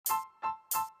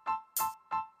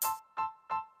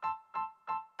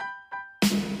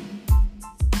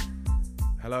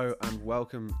Hello and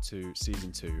welcome to Season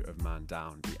 2 of Man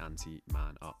Down, the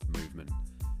Anti-Man Up movement.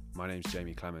 My name's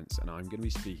Jamie Clements and I'm going to be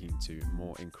speaking to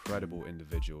more incredible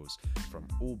individuals from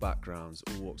all backgrounds,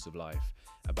 all walks of life,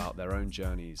 about their own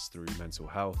journeys through mental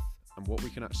health and what we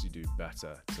can actually do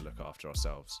better to look after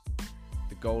ourselves.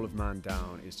 The goal of Man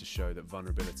Down is to show that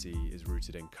vulnerability is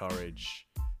rooted in courage,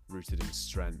 rooted in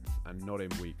strength and not in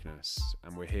weakness,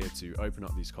 and we're here to open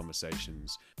up these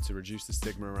conversations to reduce the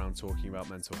stigma around talking about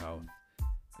mental health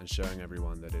and showing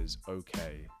everyone that it is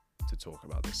okay to talk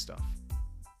about this stuff.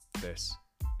 This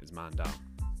is Man Down.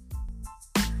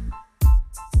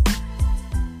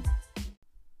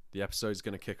 The episode's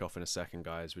going to kick off in a second,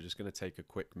 guys. We're just going to take a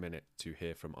quick minute to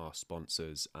hear from our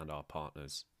sponsors and our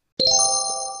partners.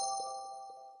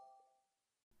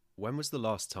 When was the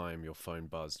last time your phone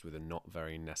buzzed with a not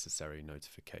very necessary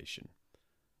notification?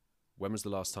 When was the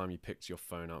last time you picked your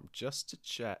phone up just to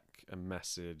check a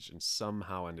message and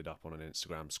somehow ended up on an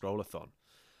Instagram scroll-a-thon?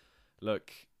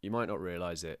 Look, you might not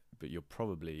realize it, but you're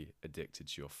probably addicted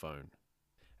to your phone.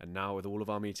 And now with all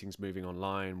of our meetings moving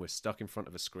online, we're stuck in front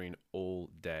of a screen all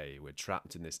day. We're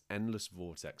trapped in this endless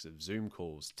vortex of Zoom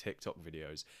calls, TikTok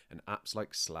videos, and apps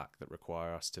like Slack that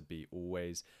require us to be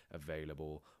always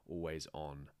available, always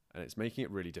on. And it's making it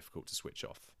really difficult to switch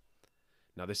off.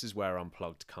 Now this is where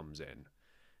Unplugged comes in.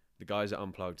 The guys at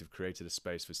Unplugged have created a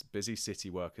space for busy city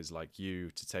workers like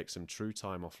you to take some true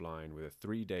time offline with a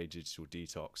 3-day digital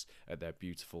detox at their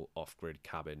beautiful off-grid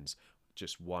cabins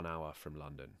just 1 hour from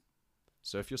London.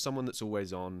 So if you're someone that's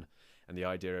always on and the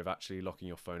idea of actually locking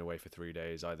your phone away for 3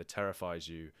 days either terrifies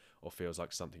you or feels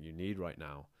like something you need right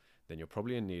now, then you're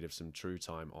probably in need of some true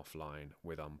time offline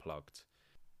with Unplugged.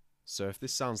 So if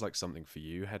this sounds like something for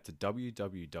you, head to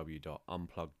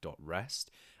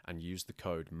www.unplugged.rest and use the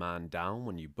code MANDOWN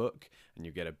when you book, and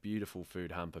you get a beautiful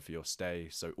food hamper for your stay.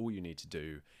 So all you need to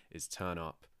do is turn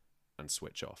up and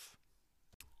switch off.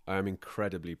 I am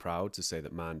incredibly proud to say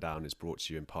that Man Down is brought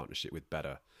to you in partnership with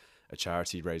Better, a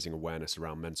charity raising awareness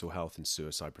around mental health and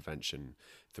suicide prevention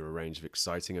through a range of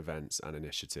exciting events and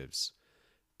initiatives.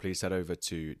 Please head over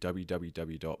to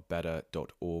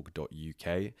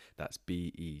www.better.org.uk, that's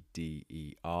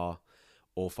BEDER,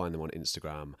 or find them on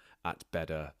Instagram at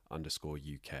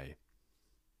better_UK.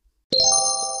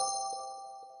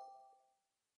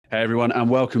 Hey everyone, and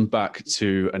welcome back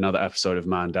to another episode of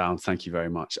Man Down. Thank you very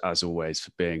much, as always,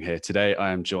 for being here. Today,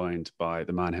 I am joined by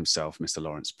the man himself, Mr.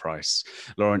 Lawrence Price.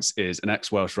 Lawrence is an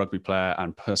ex-Welsh rugby player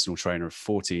and personal trainer of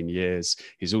 14 years.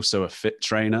 He's also a FiiT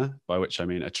Trainer, by which I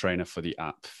mean a trainer for the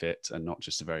app FiiT and not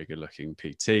just a very good-looking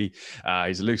PT. He's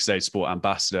a Lucozade Sport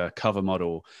ambassador, cover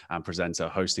model, and presenter,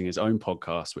 hosting his own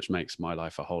podcast, which makes my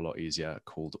life a whole lot easier,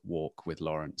 called Walk with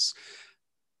Lawrence.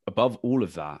 Above all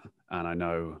of that, and I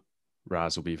know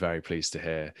Raz will be very pleased to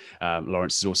hear,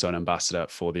 Lawrence is also an ambassador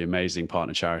for the amazing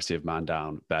partner charity of Man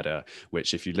Down, Better,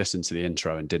 which if you listened to the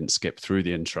intro and didn't skip through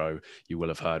the intro, you will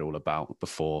have heard all about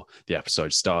before the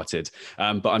episode started.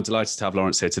 But I'm delighted to have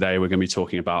Lawrence here today. We're going to be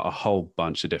talking about a whole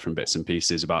bunch of different bits and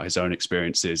pieces about his own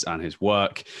experiences and his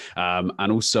work.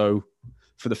 And also,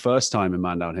 for the first time in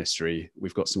Man Down history,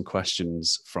 we've got some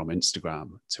questions from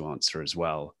Instagram to answer as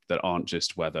well that aren't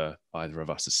just whether either of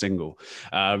us are single.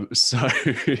 So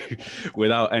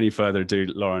without any further ado,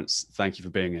 Lawrence, thank you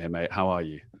for being here, mate. How are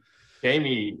you?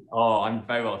 Jamie, I'm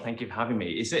very well. Thank you for having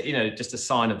me. Is it, just a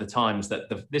sign of the times that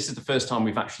this is the first time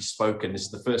we've actually spoken. This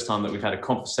is the first time that we've had a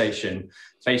conversation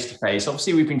face to face.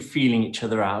 Obviously, we've been feeling each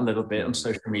other out a little bit on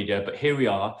social media, but here we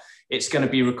are. It's going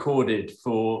to be recorded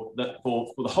for the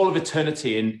whole of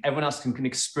eternity, and everyone else can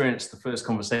experience the first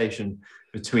conversation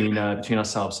between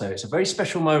ourselves. So it's a very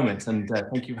special moment, and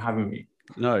thank you for having me.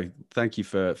 No, thank you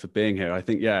for being here. I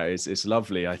think, yeah, it's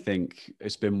lovely. I think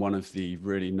it's been one of the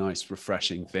really nice,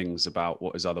 refreshing things about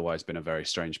what has otherwise been a very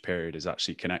strange period is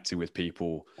actually connecting with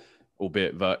people,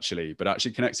 albeit virtually, but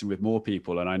actually connecting with more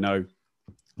people. And I know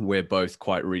we're both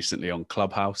quite recently on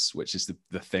Clubhouse, which is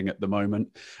the thing at the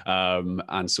moment.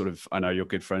 And sort of, I know you're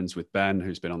good friends with Ben,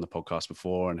 who's been on the podcast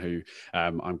before and who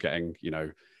I'm getting,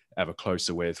 ever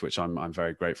closer with, which I'm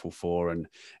very grateful for. And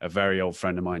a very old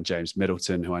friend of mine, James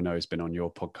Middleton, who I know has been on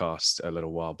your podcast a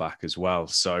little while back as well.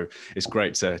 So it's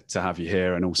great to have you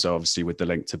here. And also obviously with the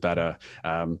link to Better.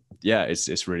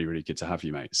 It's really, really good to have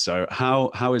you, mate. So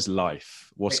how is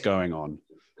life? What's going on?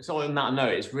 So on that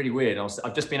note, it's really weird.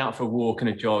 I've just been out for a walk and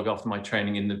a jog after my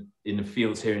training in the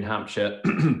fields here in Hampshire.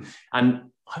 And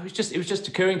it was just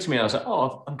occurring to me. I was like,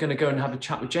 I'm going to go and have a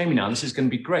chat with Jamie now. This is going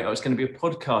to be great. It's going to be a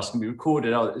podcast and be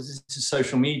recorded. This is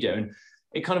social media. And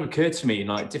it kind of occurred to me in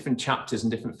like different chapters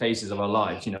and different phases of our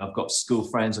lives. I've got school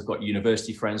friends, I've got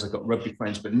university friends, I've got rugby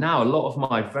friends, but now a lot of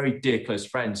my very dear close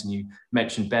friends, and you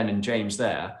mentioned Ben and James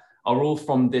there, are all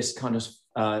from this kind of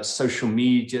social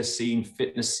media scene,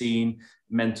 fitness scene,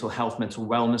 mental health, mental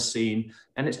wellness scene.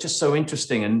 And it's just so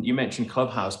interesting. And you mentioned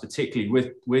Clubhouse,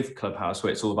 particularly with Clubhouse,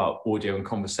 where it's all about audio and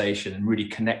conversation and really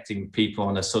connecting with people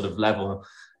on a sort of level.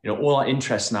 All our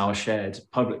interests now are shared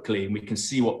publicly, and we can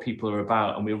see what people are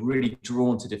about, and we're really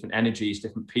drawn to different energies,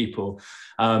 different people.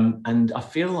 And I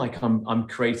feel like I'm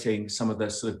creating some of the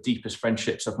sort of deepest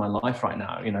friendships of my life right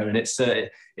now, and it's an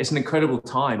incredible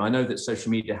time. I know that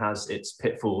social media has its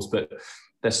pitfalls, but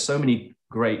there's so many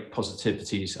great positives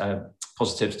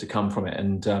to come from it.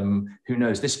 And who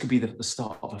knows, this could be the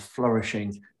start of a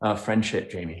flourishing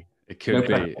friendship, Jamie. It could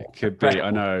be. It could be.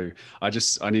 I know. I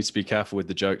need to be careful with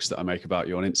the jokes that I make about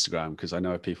you on Instagram, because I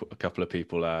know a couple of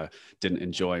people didn't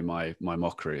enjoy my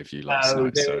mockery of you last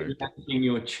night. So yanking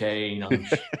your chain, I'm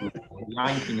sure.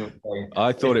 Yanking your chain.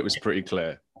 I thought it was pretty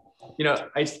clear.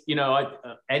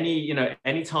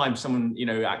 Anytime someone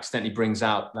accidentally brings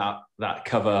out that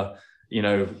cover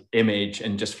image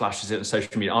and just flashes it on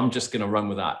social media, I'm just going to run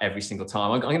with that every single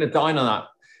time. I'm going to dine out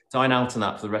on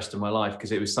that for the rest of my life,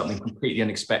 because it was something completely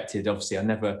unexpected. Obviously, I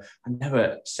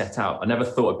never set out. I never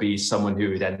thought I'd be someone who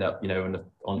would end up,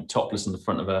 on topless on the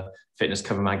front of a fitness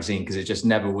cover magazine, because it just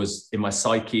never was in my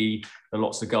psyche. There are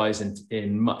lots of guys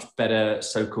in much better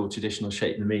so-called traditional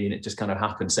shape than me, and it just kind of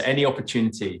happened. So any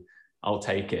opportunity, I'll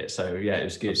take it. So yeah, it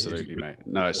was good. Absolutely, mate.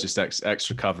 No, it's just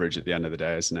extra coverage at the end of the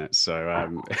day, isn't it? So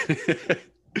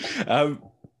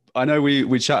I know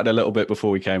we chatted a little bit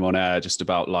before we came on air just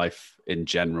about life in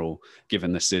general,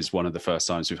 given this is one of the first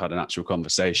times we've had an actual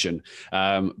conversation.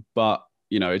 But,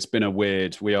 it's been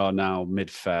we are now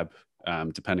mid-Feb,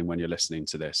 depending when you're listening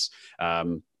to this.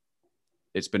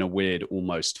 It's been a weird,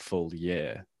 almost full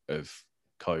year of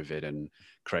COVID and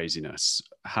craziness.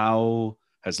 How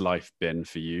has life been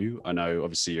for you? I know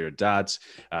obviously you're a dad,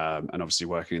 and obviously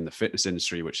working in the fitness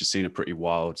industry, which has seen a pretty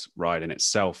wild ride in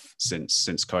itself since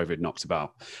COVID knocked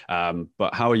about.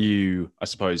 But how are you, I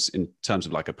suppose, in terms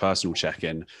of like a personal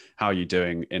check-in, how are you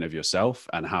doing in of yourself,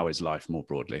 and how is life more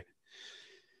broadly?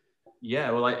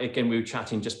 Yeah, well, again, we were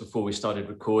chatting just before we started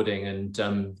recording, and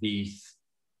the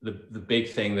big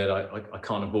thing that I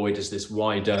can't avoid is this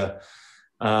wider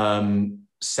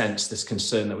sense, this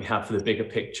concern that we have for the bigger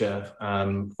picture,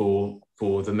 for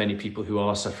the many people who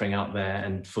are suffering out there,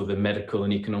 and for the medical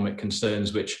and economic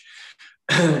concerns, which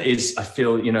is, I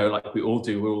feel, like we all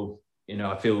do. We're all,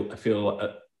 I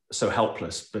feel so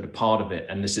helpless, but a part of it.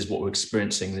 And this is what we're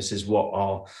experiencing. This is what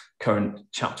our current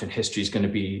chapter in history is going to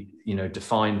be,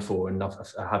 defined for. And I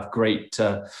have great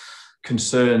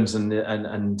concerns, and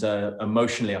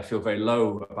emotionally I feel very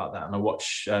low about that. And I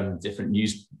watch different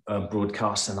news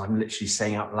broadcasts, and I'm literally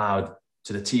saying out loud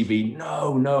to the TV,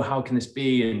 no, how can this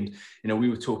be? And we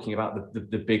were talking about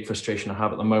the big frustration I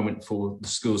have at the moment for the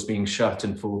schools being shut,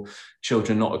 and for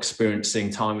children not experiencing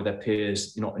time with their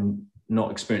peers, not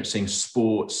experiencing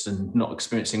sports, and not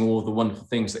experiencing all the wonderful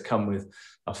things that come with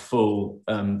a full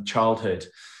childhood.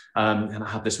 And I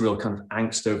have this real kind of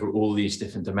angst over all these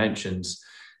different dimensions.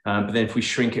 But then if we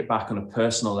shrink it back on a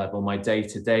personal level, my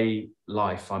day-to-day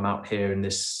life, I'm out here in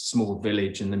this small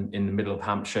village in the middle of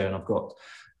Hampshire, and I've got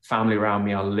family around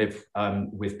me. I live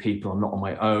with people. I'm not on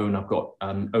my own. I've got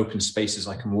open spaces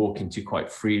I can walk into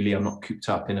quite freely. I'm not cooped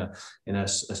up in a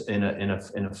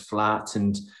flat,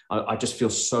 and I just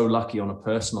feel so lucky on a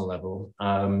personal level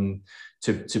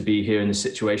to be here in this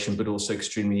situation, but also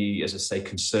extremely, as I say,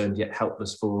 concerned yet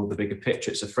helpless for the bigger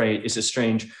picture. It's a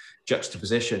strange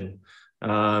juxtaposition.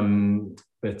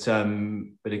 But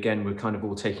again, we're kind of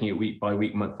all taking it week by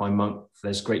week, month by month.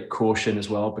 There's great caution as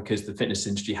well, because the fitness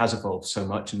industry has evolved so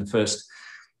much in the first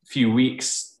few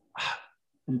weeks.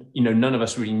 None of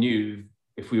us really knew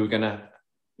if we were going to,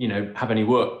 have any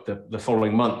work the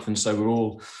following month. And so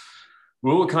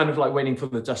we're all kind of like waiting for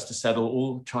the dust to settle,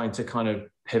 all trying to kind of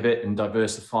pivot and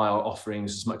diversify our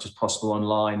offerings as much as possible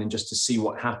online, and just to see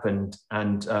what happened.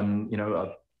 And,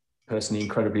 personally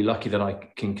incredibly lucky that I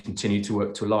can continue to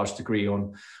work to a large degree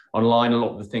online. A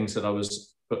lot of the things that I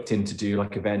was booked in to do,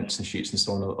 like events and shoots and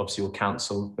so on, obviously were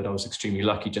cancelled, but I was extremely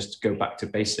lucky just to go back to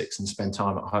basics and spend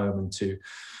time at home, and to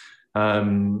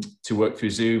work through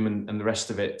Zoom and the rest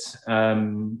of it.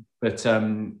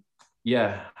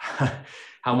 Yeah,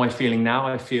 how am I feeling now?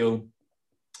 I feel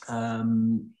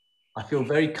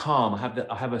very calm.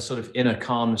 I have a sort of inner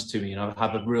calmness to me, and I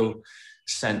have a real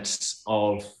sense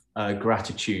of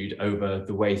gratitude over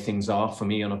the way things are for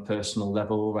me on a personal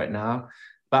level right now.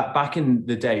 But back in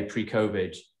the day,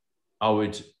 pre-COVID, I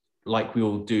would, like we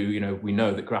all do, we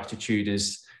know that gratitude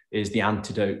is the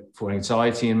antidote for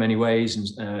anxiety in many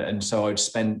ways. And so I would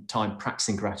spend time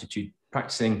practicing gratitude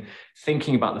practicing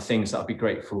thinking about the things that I'll be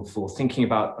grateful for, thinking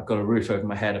about I've got a roof over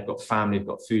my head, I've got family, I've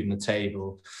got food on the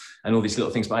table, and all these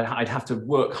little things. But I'd have to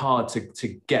work hard to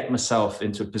get myself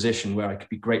into a position where I could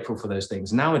be grateful for those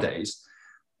things. Nowadays,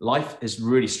 life is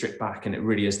really stripped back, and it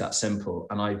really is that simple.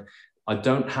 And I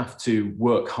don't have to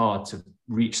work hard to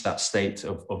reach that state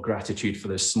of gratitude for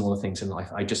those smaller things in life.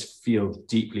 I just feel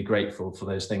deeply grateful for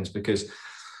those things, because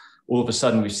all of a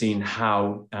sudden we've seen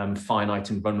how finite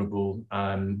and vulnerable,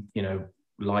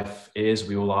 life is.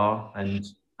 We all are, and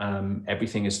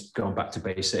everything is going back to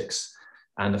basics.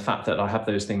 And the fact that I have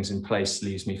those things in place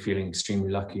leaves me feeling extremely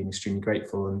lucky and extremely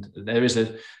grateful. And there's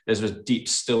a deep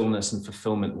stillness and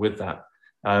fulfillment with that.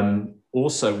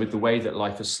 Also, with the way that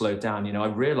life has slowed down, I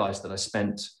realized that I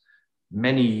spent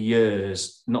many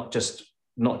years not just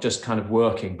kind of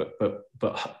working,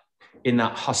 but in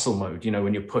that hustle mode,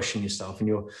 when you're pushing yourself,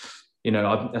 and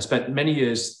I spent many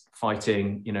years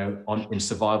fighting, in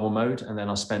survival mode. And then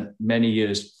I spent many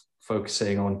years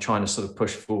focusing on trying to sort of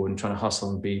push forward and trying to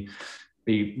hustle and be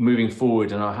moving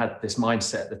forward. And I had this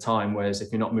mindset at the time, whereas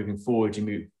if you're not moving forward,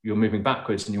 you're moving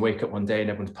backwards, and you wake up one day and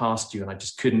everyone's past you. And I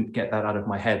just couldn't get that out of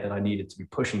my head, that I needed to be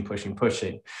pushing,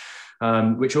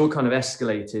 which all kind of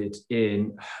escalated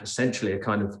in essentially a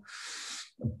kind of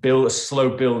a slow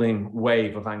building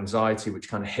wave of anxiety, which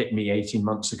kind of hit me 18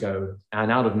 months ago.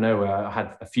 And out of nowhere, I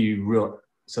had a few real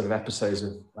sort of episodes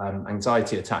of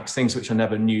anxiety attacks, things which I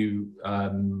never knew.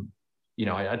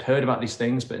 I'd heard about these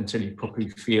things, but until you properly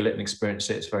feel it and experience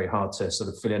it, it's very hard to sort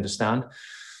of fully understand.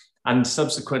 And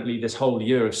subsequently, this whole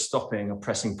year of stopping, of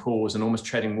pressing pause and almost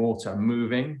treading water, I'm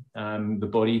moving the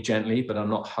body gently, but I'm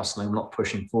not hustling, I'm not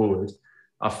pushing forward.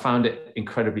 I've found it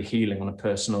incredibly healing on a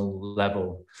personal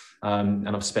level. And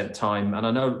I've spent time, and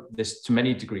I know this to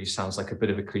many degrees sounds like a bit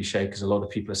of a cliche, because a lot of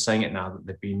people are saying it now, that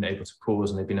they've been able to pause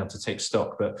and they've been able to take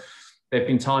stock. But there have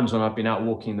been times when I've been out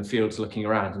walking in the fields, looking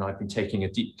around, and I've been taking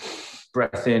a deep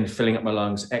breath in, filling up my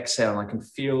lungs, exhale, and I can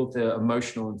feel the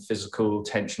emotional and physical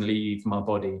tension leave my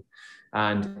body.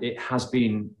 And it has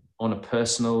been, on a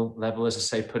personal level, as I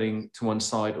say, putting to one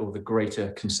side all the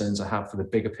greater concerns I have for the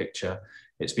bigger picture,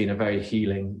 it's been a very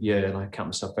healing year, and I count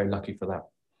myself very lucky for that.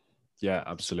 Yeah,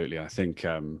 absolutely. I think,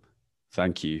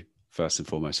 thank you first and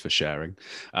foremost for sharing.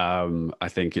 I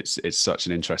think it's such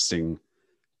an interesting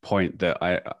point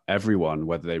that everyone,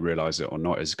 whether they realize it or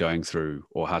not, is going through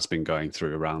or has been going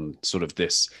through around sort of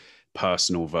this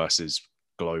personal versus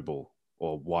global,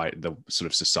 or why the sort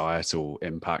of societal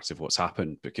impact of what's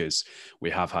happened, because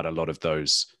we have had a lot of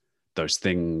those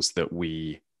things that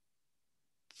we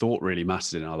thought really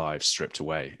mattered in our lives stripped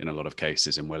away in a lot of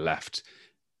cases, and we're left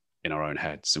in our own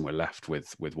heads, and we're left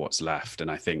with what's left. And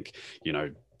I think,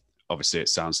 obviously it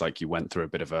sounds like you went through a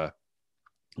bit of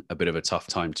a tough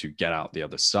time to get out the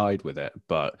other side with it,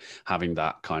 but having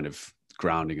that kind of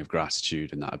grounding of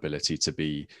gratitude and that ability to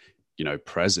be,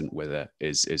 present with it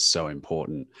is so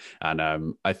important.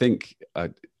 And I think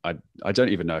I don't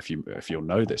even know if you'll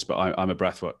know this, but I'm a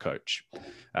breathwork coach.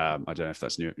 I don't know if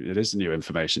that's new. It is new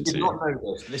information to you. Not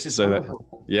know this. This is so that,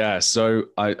 yeah. So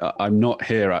I'm not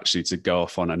here actually to go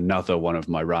off on another one of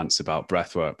my rants about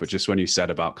breathwork, but just when you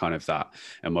said about kind of that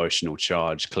emotional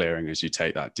charge clearing as you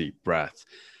take that deep breath,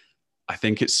 I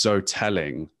think it's so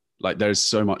telling. Like, there's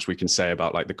so much we can say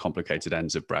about like the complicated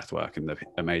ends of breathwork and the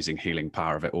amazing healing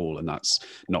power of it all, and that's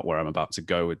not where I'm about to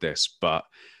go with this. But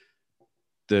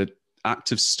the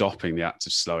act of stopping, the act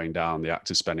of slowing down, the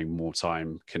act of spending more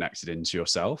time connected into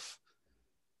yourself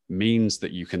means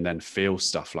that you can then feel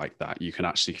stuff like that. You can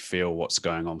actually feel what's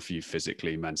going on for you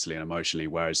physically, mentally, and emotionally.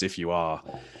 Whereas if you are,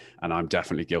 and I'm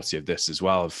definitely guilty of this as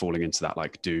well, of falling into that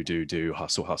like do,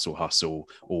 hustle,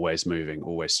 always moving,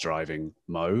 always striving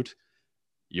mode,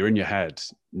 you're in your head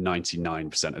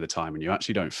 99% of the time, and you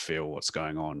actually don't feel what's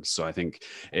going on. So I think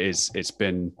it's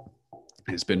been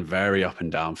very up and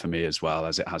down for me, as well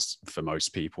as it has for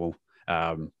most people.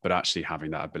 But actually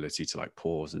having that ability to like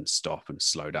pause and stop and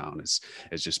slow down has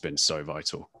just been so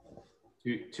vital.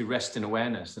 To rest in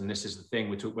awareness. And this is the thing,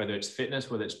 we talk, whether it's fitness,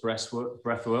 whether it's breath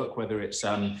work, whether it's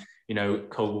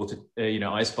cold water,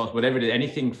 ice bath, whatever it is,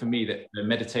 anything for me that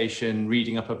meditation,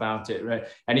 reading up about it, right?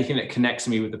 Anything that connects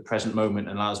me with the present moment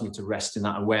and allows me to rest in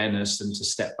that awareness and to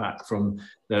step back from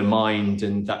the mind,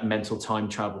 and that mental time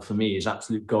travel for me is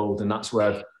absolute gold. And that's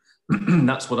where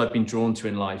that's what I've been drawn to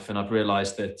in life. And I've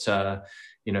realized that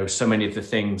so many of the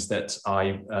things that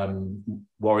I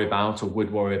worry about, or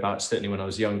would worry about, certainly when I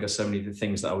was younger, so many of the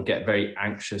things that I would get very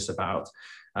anxious about,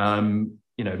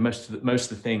 most of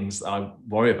the things that I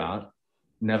worry about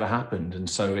never happened. And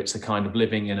so it's a kind of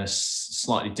living in a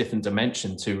slightly different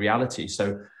dimension to reality.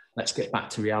 So let's get back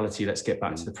to reality. Let's get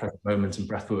back to the present moment. And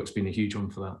breathwork's been a huge one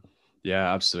for that.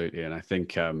 Yeah, absolutely. And I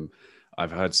think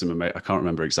I've heard I can't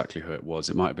remember exactly who it was.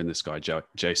 It might have been this guy,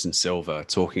 Jason Silver,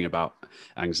 talking about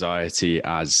anxiety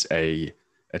as a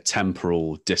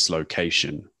temporal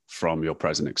dislocation from your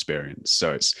present experience.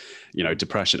 So it's,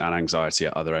 depression and anxiety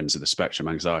at other ends of the spectrum.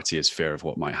 Anxiety is fear of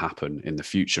what might happen in the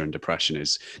future, and depression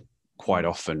is quite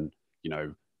often,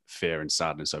 fear and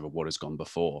sadness over what has gone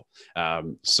before.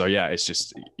 So yeah, it's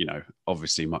just,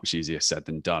 obviously much easier said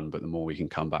than done, but the more we can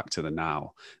come back to the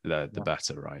now, the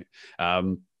better, right?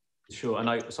 Sure.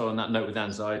 And so on that note with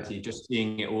anxiety, just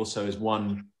seeing it also as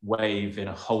one wave in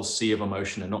a whole sea of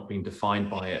emotion and not being defined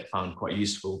by it, found quite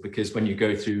useful, because when you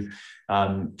go through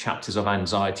chapters of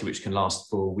anxiety, which can last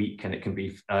for a week, and it can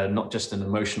be not just an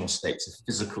emotional state, it's a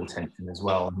physical tension as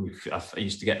well. I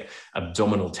used to get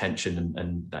abdominal tension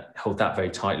and hold that very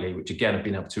tightly, which again, I've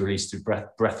been able to release through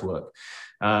breath work.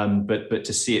 But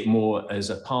to see it more as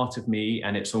a part of me,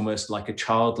 and it's almost like a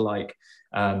childlike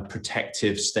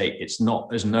protective state. It's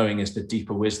not as knowing as the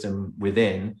deeper wisdom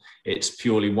within. It's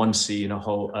purely one sea in a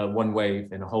whole, one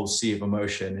wave in a whole sea of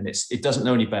emotion, and it doesn't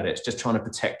know any better. It's just trying to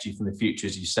protect you from the future,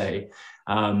 as you say.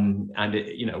 And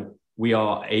we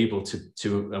are able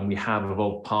to, and we have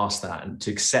evolved past that, and to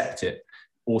accept it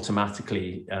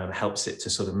automatically helps it to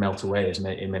sort of melt away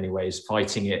in many ways.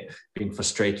 Fighting it, being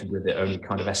frustrated with it, only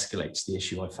kind of escalates the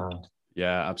issue, I found.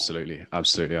 Yeah, absolutely.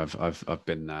 I've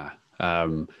been there.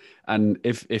 And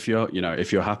if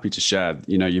you're happy to share,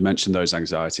 you mentioned those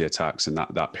anxiety attacks and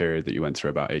that period that you went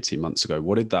through about 18 months ago.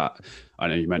 What did that, I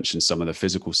know you mentioned some of the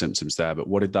physical symptoms there, but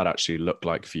what did that actually look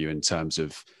like for you in terms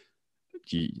of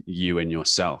you and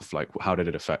yourself? Like, how did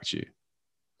it affect you?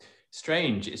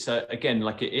 Strange. It's again,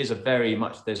 like, it is a very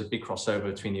much, there's a big crossover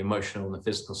between the emotional and the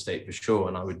physical state for sure.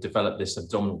 And I would develop this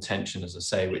abdominal tension, as I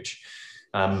say, which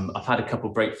I've had a couple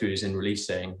of breakthroughs in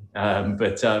releasing.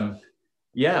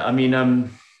 Yeah, I mean,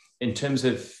 in terms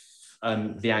of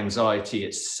the anxiety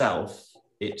itself,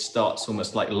 it starts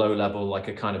almost like low level, like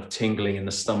a kind of tingling in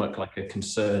the stomach, like a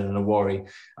concern and a worry,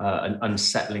 an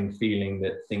unsettling feeling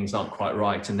that things aren't quite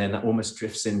right. And then that almost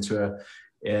drifts into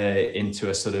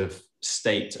a sort of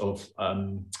state of,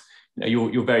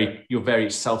 you're very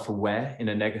self-aware in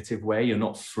a negative way. You're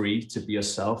not free to be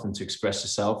yourself and to express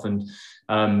yourself. And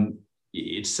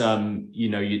it's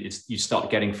you start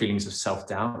getting feelings of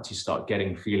self-doubt. You start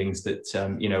getting feelings that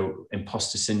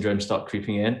imposter syndrome start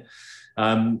creeping in,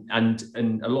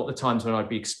 and a lot of the times when I'd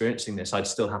be experiencing this, I'd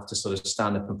still have to sort of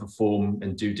stand up and perform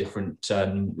and do different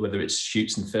whether it's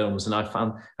shoots and films, and I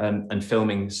found and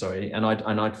filming, sorry, and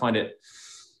I'd find it,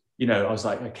 I was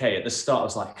like, okay, at the start I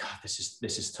was like, oh, this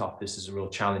is tough, this is a real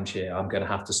challenge here. I'm going to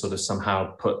have to sort of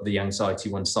somehow put the anxiety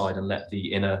one side and let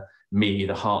the inner me,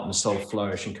 the heart and the soul,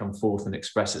 flourish and come forth and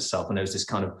express itself. And there was this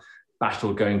kind of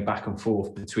battle going back and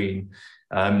forth between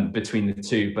the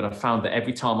two. But I found that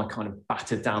every time I kind of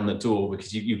battered down the door,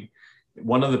 because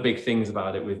one of the big things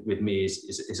about it with me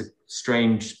is a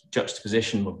strange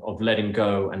juxtaposition of letting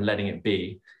go and letting it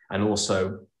be, and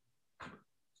also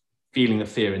feeling the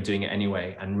fear and doing it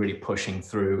anyway, and really pushing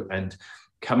through and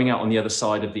coming out on the other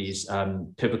side of these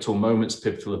pivotal moments,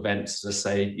 pivotal events, as I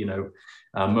say,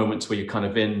 moments where you're kind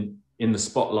of in the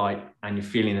spotlight and you're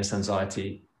feeling this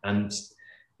anxiety, and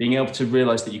being able to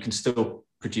realize that you can still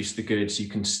produce the goods, you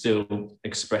can still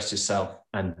express yourself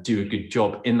and do a good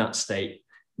job in that state,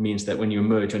 means that when you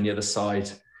emerge on the other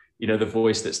side, the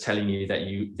voice that's telling you that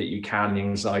you can, the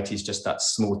anxiety is just that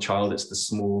small child. It's the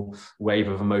small wave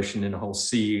of emotion in a whole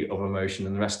sea of emotion,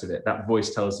 and the rest of it, that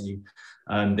voice tells you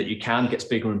that you can, gets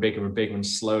bigger and bigger and bigger, and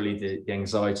slowly the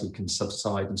anxiety can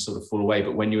subside and sort of fall away.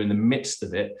 But when you're in the midst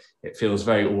of it, it feels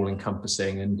very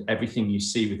all-encompassing, and everything you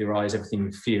see with your eyes, everything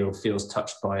you feel, feels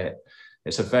touched by it.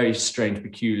 It's a very strange,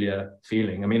 peculiar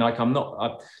feeling. I mean, like, I'm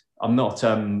not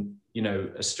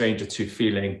a stranger to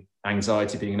feeling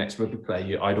anxiety. Being an ex-rugby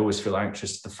player, I'd always feel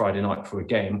anxious the Friday night before a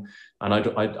game, and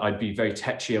I'd be very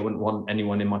tetchy. I wouldn't want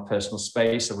anyone in my personal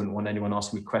space. I wouldn't want anyone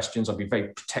asking me questions. I'd be very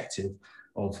protective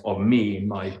of me and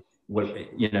my,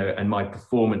 and my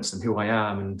performance and who I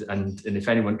am. And if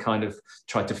anyone kind of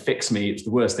tried to fix me, it's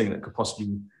the worst thing that could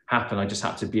possibly happen. I just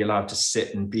had to be allowed to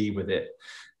sit and be with it.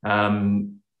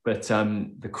 But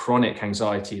the chronic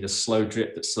anxiety, the slow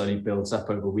drip that slowly builds up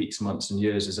over weeks, months, and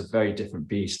years, is a very different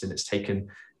beast. And it's taken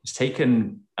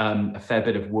a fair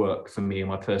bit of work for me and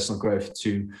my personal growth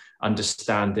to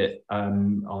understand it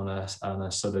on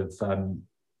a sort of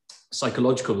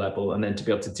psychological level, and then to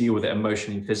be able to deal with it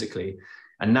emotionally and physically.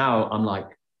 And now I'm like,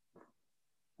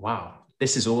 wow,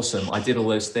 this is awesome. I did all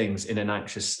those things in an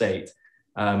anxious state.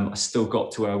 I still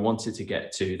got to where I wanted to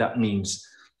get to. That means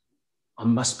I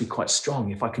must be quite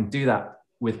strong. If I can do that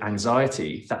with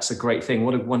anxiety, that's a great thing.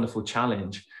 What a wonderful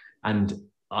challenge. And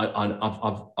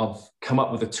I've come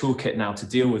up with a toolkit now to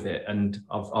deal with it, and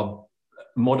I've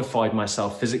modified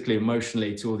myself physically,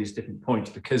 emotionally to all these different points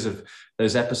because of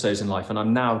those episodes in life. And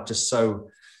I'm now just so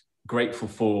grateful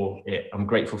for it. I'm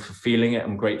grateful for feeling it.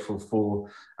 I'm grateful for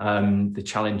the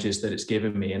challenges that it's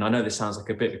given me. And I know this sounds like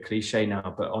a bit of a cliche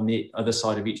now, but on the other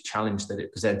side of each challenge that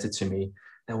it presented to me,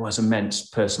 there was immense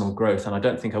personal growth. And I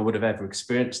don't think I would have ever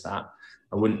experienced that.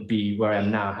 I wouldn't be where I am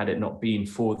now had it not been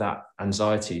for that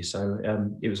anxiety. So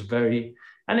it was very,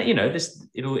 and you know,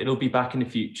 it'll be back in the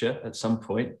future at some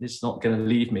point. It's not going to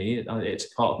leave me. It's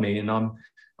part of me, and I'm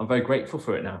very grateful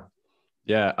for it now.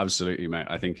 Yeah, absolutely, mate.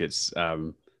 I think it's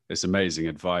amazing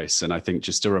advice, and I think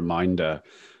just a reminder,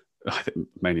 I think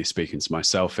mainly speaking to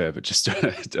myself here, but just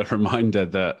a reminder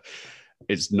that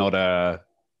it's not a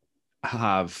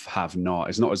have not.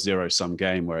 It's not a zero-sum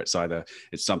game where it's either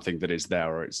it's something that is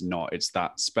there or it's not. It's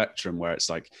that spectrum where it's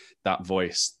like that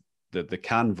voice, the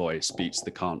can voice beats the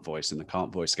can't voice, and the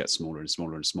can't voice gets smaller and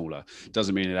smaller and smaller.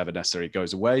 Doesn't mean it ever necessarily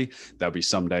goes away. There'll be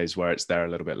some days where it's there a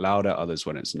little bit louder, others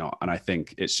when it's not. And I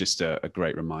think it's just a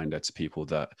great reminder to people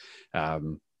that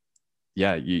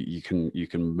you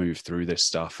can move through this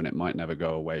stuff, and it might never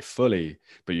go away fully,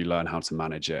 but you learn how to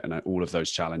manage it. And all of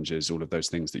those challenges, all of those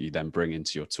things that you then bring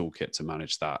into your toolkit to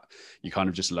manage that, you kind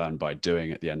of just learn by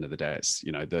doing. At the end of the day, it's,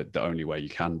 you know, the only way you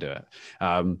can do it.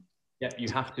 Yeah, you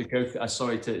have to go through.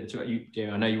 Sorry to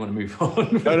you. I know you want to move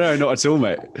on. No, not at all,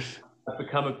 mate. I've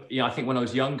become I think when I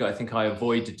was younger, I think I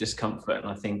avoided discomfort,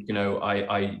 and I think, you know,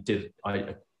 I took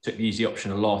the easy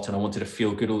option a lot, and I wanted to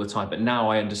feel good all the time. But now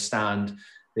I understand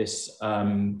this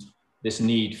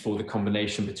need for the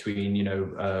combination between, you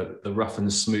know, the rough and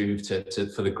the smooth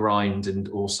for the grind, and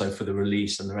also for the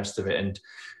release and the rest of it.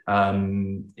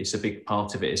 And it's a big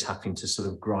part of it is having to sort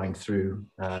of grind through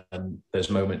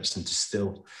those moments, and to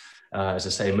still, as I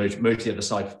say, emerge the other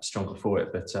side stronger for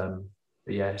it. But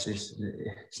yeah, it's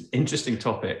an interesting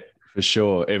topic. For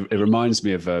sure. It reminds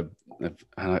me of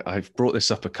I've brought this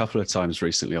up a couple of times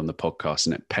recently on the podcast,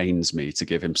 and it pains me to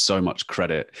give him so much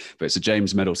credit, but it's a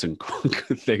James Middleton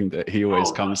thing that he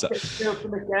always comes up.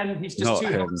 Middleton again. He's just too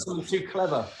handsome and too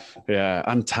clever. Yeah,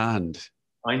 and tanned.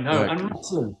 I know, and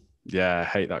wrestling. Yeah, I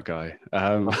hate that guy.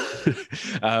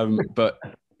 But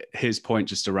his point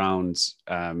just around,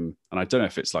 and I don't know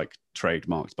if it's like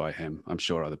trademarked by him. I'm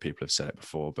sure other people have said it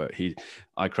before, but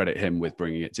I credit him with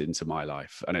bringing it into my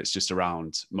life. And it's just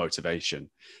around motivation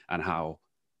and how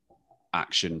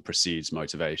action precedes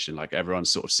motivation. Like everyone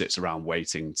sort of sits around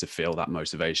waiting to feel that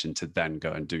motivation to then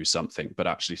go and do something. But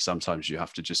actually sometimes you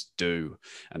have to just do,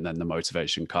 and then the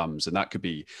motivation comes. And that could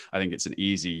be, I think it's an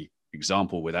easy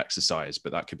example with exercise,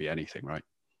 but that could be anything, right?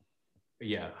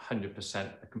 Yeah, 100%.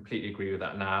 I completely agree with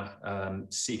that now.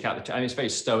 Seek out I mean, it's very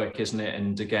stoic, isn't it?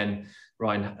 And again,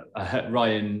 Ryan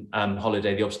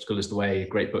Holiday, The Obstacle is the Way, a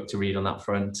great book to read on that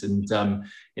front. And,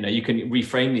 you know, you can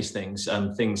reframe these things,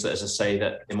 things that, as I say,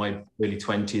 that in my early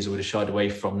 20s I would have shied away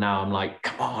from. Now I'm like,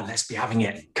 come on, let's be having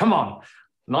it. Come on.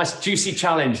 Nice, juicy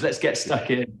challenge. Let's get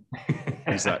stuck in.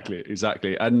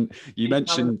 Exactly. And you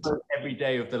mentioned every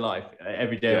day of our life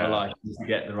to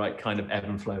get the right kind of ebb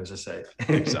and flow, as I say.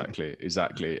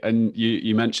 Exactly. And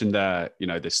you mentioned there, you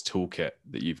know, this toolkit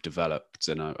that you've developed,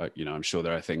 and you know, I'm sure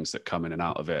there are things that come in and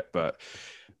out of it, but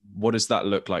what does that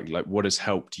look like? Like, what has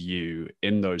helped you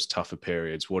in those tougher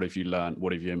periods? What have you learned?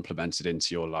 What have you implemented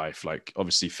into your life? Like,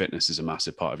 obviously fitness is a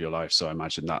massive part of your life, so I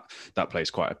imagine that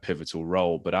plays quite a pivotal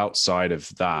role, but outside of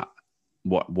that,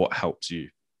 what helps you?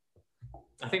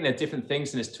 I think there are different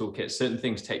things in this toolkit. Certain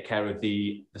things take care of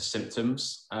the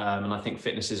symptoms. And I think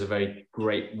fitness is a very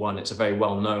great one. It's a very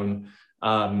well-known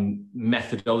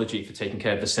methodology for taking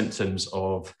care of the symptoms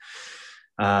of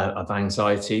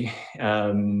anxiety.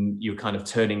 You're kind of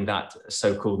turning that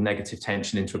so-called negative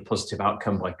tension into a positive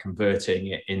outcome by converting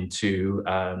it into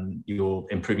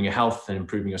improving your health and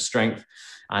improving your strength.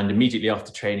 And immediately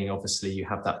after training, obviously, you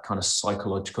have that kind of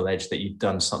psychological edge that you've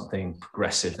done something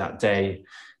progressive that day.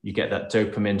 You get that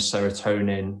dopamine,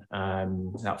 serotonin,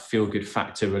 that feel-good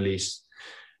factor release.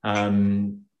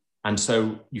 And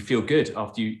so you feel good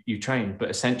after you train,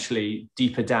 but essentially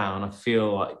deeper down, I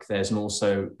feel like there's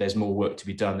more work to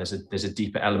be done. There's a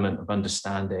deeper element of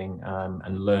understanding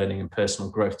and learning and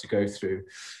personal growth to go through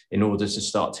in order to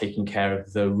start taking care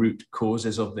of the root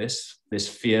causes of this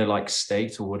fear-like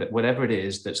state, or whatever it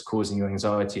is that's causing you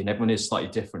anxiety. And everyone is slightly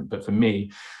different, but for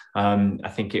me, I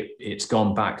think it's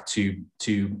gone back to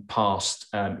past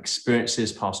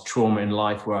experiences, past trauma in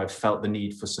life where I've felt the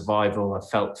need for survival. I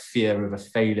felt fear of a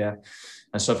failure.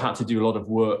 And so I've had to do a lot of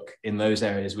work in those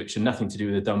areas, which are nothing to do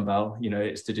with a dumbbell. You know,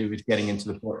 it's to do with getting into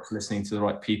the box, listening to the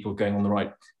right people, going on the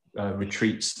right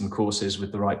retreats and courses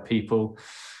with the right people.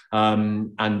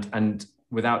 And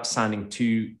without sounding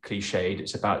too cliched,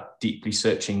 it's about deeply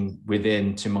searching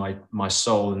within to my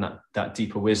soul, and that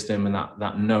deeper wisdom and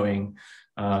that knowing,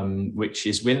 which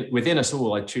is within us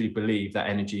all. I truly believe that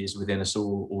energy is within us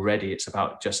all already. It's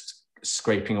about just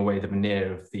scraping away the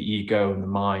veneer of the ego and the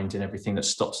mind and everything that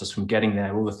stops us from getting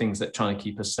there, all the things that try to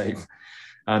keep us safe.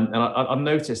 And I've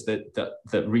noticed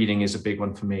that reading is a big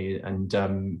one for me. And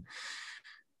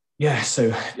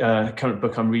so current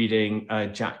book I'm reading,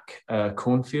 Jack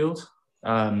Cornfield.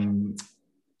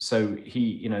 So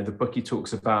he, the book he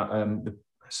talks about,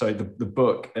 the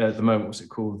book at the moment, what's it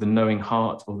called? The Knowing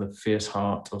Heart or the Fierce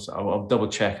Heart, or so. I'll double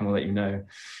check and we'll let you know.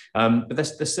 But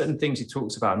there's certain things he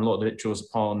talks about, and a lot of it draws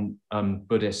upon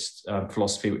Buddhist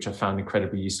philosophy, which I found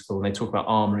incredibly useful. And they talk about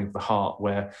armoring the heart,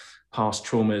 where past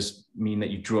traumas mean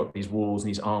that you draw up these walls and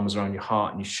these armors around your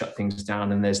heart and you shut things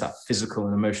down, and there's that physical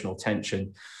and emotional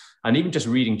tension. And even just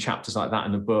reading chapters like that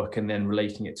in the book and then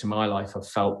relating it to my life, I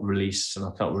felt release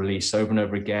over and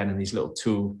over again. And these little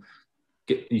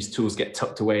tools get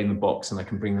tucked away in the box, and I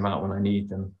can bring them out when I need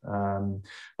them.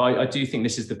 But I do think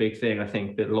this is the big thing. I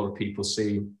think that a lot of people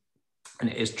see, and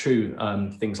it is true,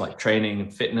 things like training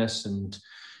and fitness and,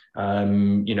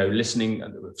 listening.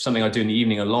 Something I do in the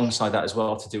evening alongside that as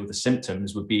well to deal with the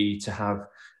symptoms would be to have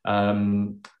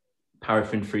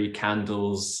paraffin-free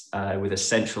candles with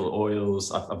essential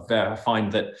oils. I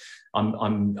find that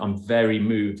I'm very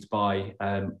moved by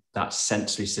that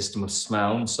sensory system of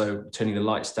smell. So turning the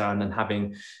lights down and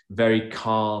having very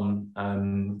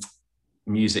calm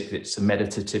music that's a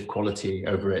meditative quality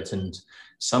over it. And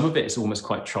some of it is almost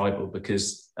quite tribal,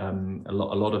 because a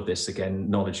lot of this, again,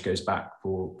 knowledge goes back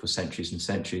for centuries and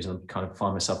centuries, and I kind of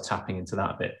find myself tapping into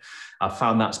that a bit. I've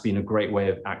found that's been a great way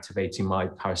of activating my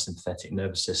parasympathetic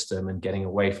nervous system and getting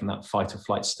away from that fight or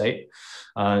flight state.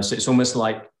 So it's almost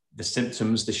like the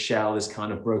symptoms, the shell is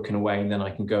kind of broken away, and then I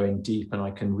can go in deep and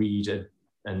I can read it.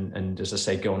 And as I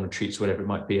say, go on retreats, whatever it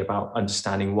might be, about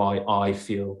understanding why I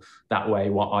feel that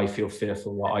way, why I feel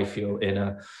fearful, why I feel in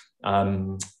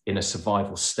a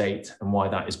survival state, and why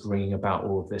that is bringing about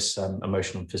all of this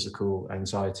emotional and physical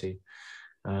anxiety.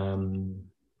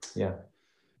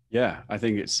 Yeah, I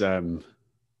think it's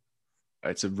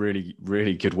a really,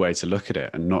 really good way to look at it,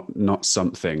 and not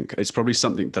something. It's probably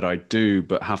something that I do,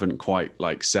 but haven't quite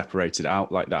like separated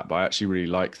out like that. But I actually really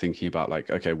like thinking about like,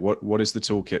 okay, what is the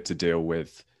toolkit to deal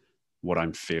with what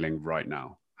I'm feeling right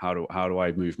now? How do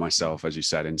I move myself, as you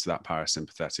said, into that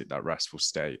parasympathetic, that restful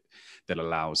state that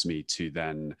allows me to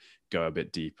then go a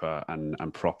bit deeper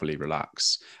and properly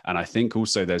relax. And I think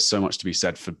also there's so much to be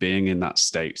said for being in that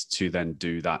state to then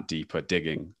do that deeper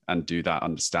digging and do that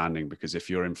understanding, because if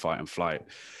you're in fight and flight,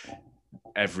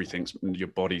 your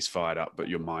body's fired up, but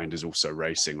your mind is also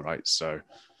racing, right? So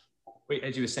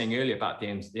as you were saying earlier about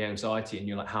the anxiety, and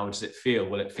you're like, how does it feel?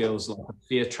 Well, it feels like a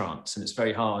fear trance, and it's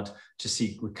very hard to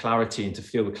see with clarity and to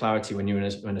feel with clarity when you're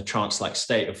in a trance-like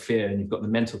state of fear, and you've got the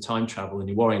mental time travel and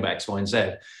you're worrying about X, Y, and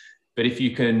Z. But if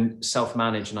you can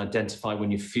self-manage and identify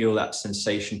when you feel that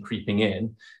sensation creeping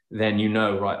in, then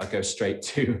right, I go straight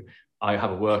to, I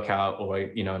have a workout, or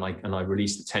I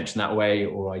release the tension that way,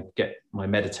 or I get my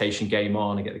meditation game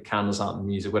on, I get the candles out and the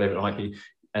music, whatever it might be,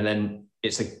 and then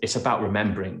it's about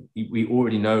remembering. We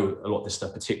already know a lot of this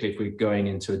stuff, particularly if we're going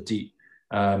into a deep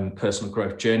personal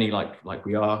growth journey like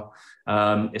we are.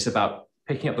 It's about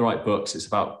picking up the right books. It's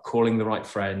about calling the right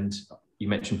friend. You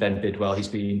mentioned Ben Bidwell. He's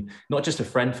been not just a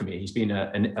friend for me, he's been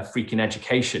a freaking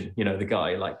education, the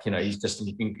guy, he's just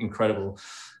incredible.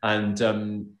 And,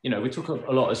 we talk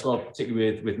a lot as well,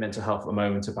 particularly with mental health at the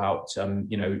moment, about,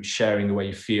 sharing the way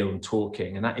you feel and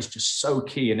talking. And that is just so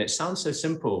key. And it sounds so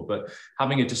simple, but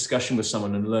having a discussion with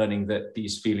someone and learning that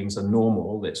these feelings are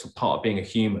normal, it's a part of being a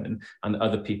human, and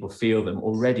other people feel them,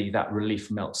 already that relief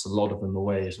melts a lot of them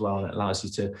away as well. And it allows you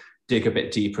to dig a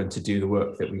bit deeper and to do the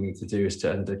work that we need to do, is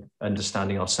to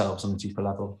understanding ourselves on a deeper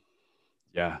level.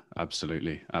 Yeah,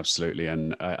 absolutely. Absolutely.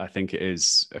 And I think it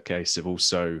is a case of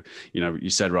also, you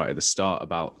said right at the start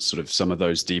about sort of some of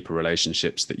those deeper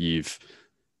relationships that you've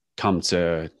come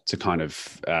to kind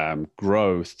of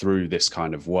grow through this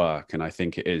kind of work. And I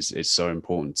think it's so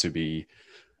important to be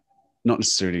not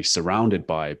necessarily surrounded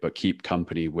by, but keep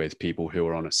company with people who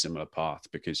are on a similar path,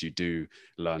 because you do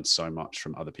learn so much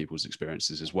from other people's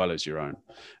experiences as well as your own.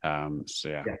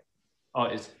 Yeah. Oh,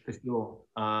 it's for sure.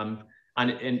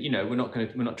 And we're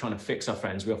not trying to fix our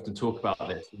friends. We often talk about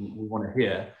this. We want to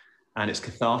hear, and it's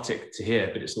cathartic to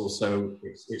hear, but it's also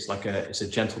it's a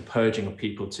gentle purging of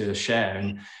people to share.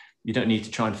 And you don't need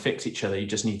to try and fix each other. You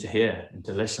just need to hear and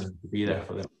to listen, to be there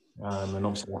for them, and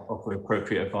obviously offer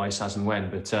appropriate advice as and when.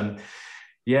 But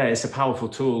it's a powerful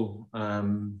tool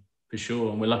For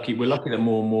sure. And we're lucky that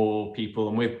more and more people,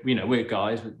 and we're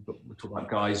guys, we talk about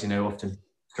guys, often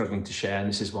struggling to share, and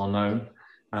this is well known.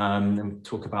 And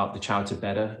talk about the child to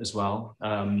better as well.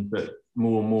 But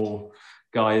more and more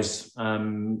guys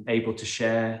able to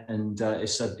share, and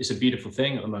it's a beautiful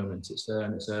thing at the moment. It's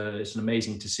an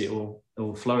amazing to see it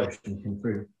all flourish and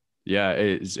improve. Yeah,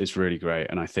 it's really great.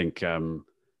 And I think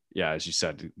yeah, as you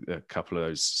said, a couple of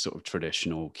those sort of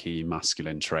traditional key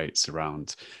masculine traits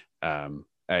around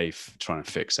trying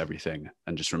to fix everything,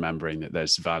 and just remembering that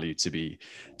there's value to be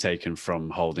taken from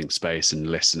holding space and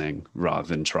listening rather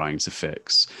than trying to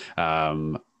fix.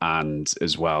 And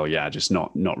as well, yeah, just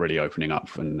not really opening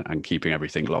up and keeping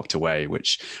everything locked away,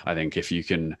 which I think if you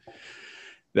can,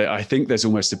 I think there's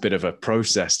almost a bit of a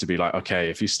process to be like, okay,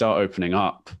 if you start opening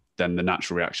up, then the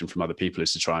natural reaction from other people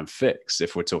is to try and fix,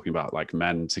 if we're talking about like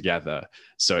men together.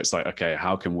 So it's like, okay,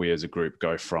 how can we as a group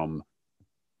go from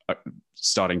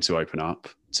starting to open up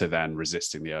to then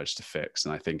resisting the urge to fix?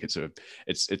 And I think it's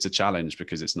a challenge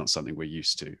because it's not something we're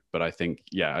used to. But I think,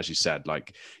 yeah, as you said,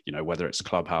 like, whether it's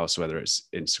Clubhouse, whether it's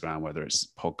Instagram, whether it's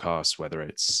podcasts, whether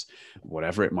it's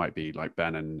whatever it might be, like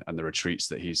Ben and the retreats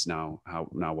that he's now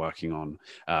working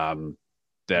on,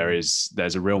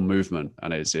 there's a real movement,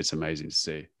 and it's amazing to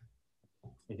see.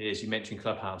 It is. You mentioned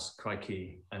Clubhouse,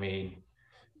 crikey. I mean,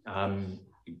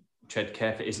 tread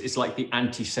carefully. It's like the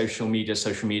social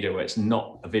media, where it's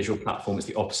not a visual platform. It's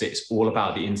the opposite. It's all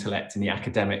about the intellect, and the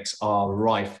academics are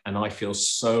rife. And I feel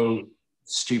so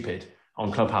stupid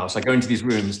on Clubhouse. I go into these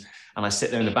rooms and I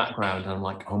sit there in the background and I'm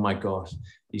like, oh my God,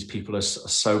 these people are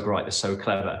so bright. They're so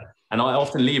clever. And I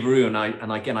often leave a room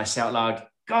and I say out loud,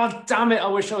 God damn it, I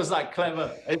wish I was that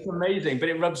clever. It's amazing, but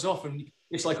it rubs off, and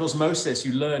it's like osmosis.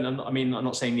 You learn. I'm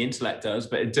not saying the intellect does,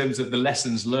 but in terms of the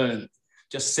lessons learned,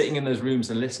 just sitting in those rooms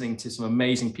and listening to some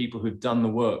amazing people who've done the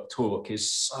work talk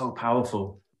is so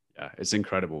powerful. Yeah, it's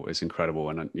incredible. It's incredible.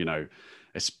 And,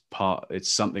 it's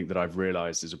something that I've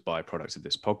realized as a byproduct of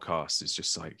this podcast. It's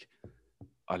just like,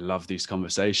 I love these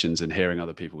conversations and hearing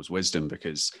other people's wisdom,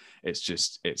 because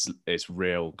it's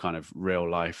real kind of real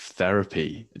life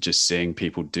therapy, just seeing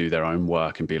people do their own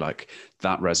work and be like,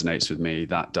 that resonates with me,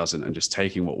 that doesn't, and just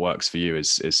taking what works for you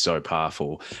is so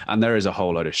powerful. And there is a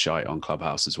whole load of shite on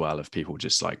Clubhouse as well, of people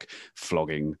just like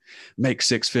flogging, make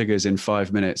 6 figures in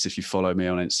 5 minutes if you follow me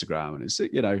on Instagram.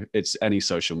 And it's any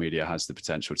social media has the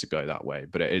potential to go that way,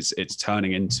 but it's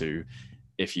turning into,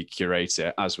 if you curate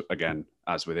it, as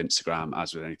with Instagram,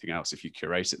 as with anything else, if you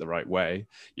curate it the right way,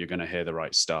 you're going to hear the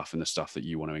right stuff and the stuff that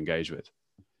you want to engage with.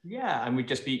 Yeah, and we've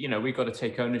got to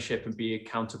take ownership and be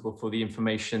accountable for the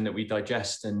information that we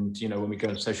digest. And when we go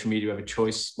on social media, we have a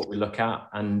choice what we look at.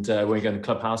 And when we go in the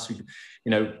Clubhouse, we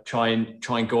try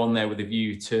and go on there with a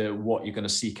view to what you're going to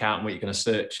seek out and what you're going to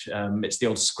search. It's the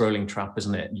old scrolling trap,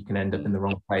 isn't it? You can end up in the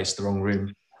wrong place, the wrong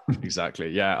room. Exactly.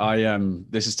 Yeah.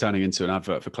 This is turning into an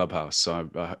advert for Clubhouse. So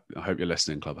I hope you're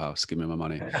listening, Clubhouse. Give me my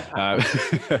money.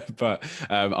 But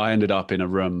I ended up in a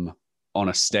room on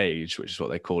a stage, which is what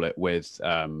they call it, with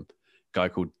a guy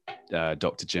called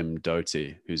Dr. Jim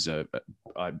Doty, who's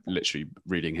I'm literally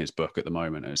reading his book at the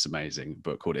moment. And it's an amazing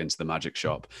book called Into the Magic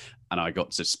Shop. And I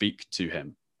got to speak to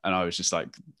him. And I was just like,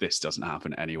 this doesn't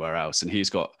happen anywhere else. And he's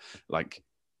got like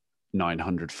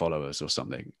 900 followers or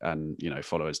something, and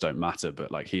followers don't matter, but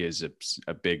like he is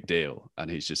a big deal, and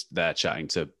he's just there chatting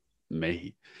to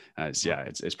me.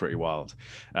 It's pretty wild.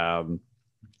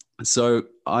 So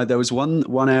there was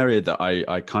one area that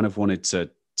I kind of wanted to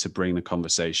bring the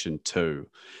conversation to,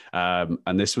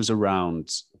 and this was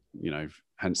around,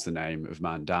 hence the name of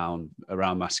Man Down,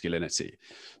 around masculinity.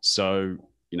 So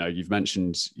you've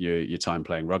mentioned your time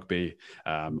playing rugby.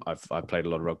 I've played a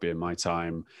lot of rugby in my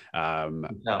time, and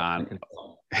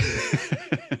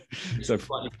so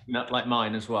like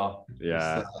mine as well.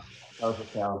 Yeah.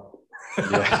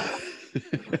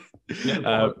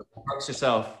 Yeah. Approach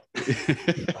yourself.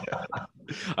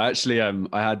 I actually, I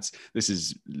had, this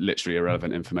is literally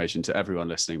irrelevant information to everyone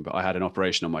listening, but I had an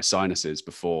operation on my sinuses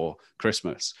before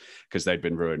Christmas because they'd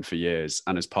been ruined for years.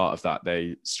 And as part of that,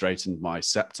 they straightened my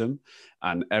septum.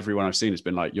 And everyone I've seen has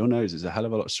been like, your nose is a hell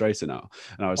of a lot straighter now.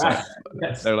 And I was like,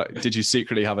 yes. They were like, did you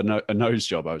secretly have a nose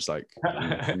job? I was like,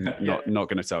 not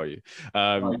going to tell you.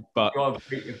 But you're a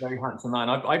very handsome man.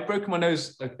 I've broken my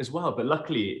nose as well, but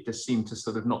luckily it just seemed to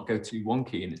sort of not go too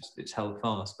wonky, and it's held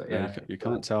fast. But yeah, you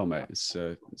can't tell, mate. It's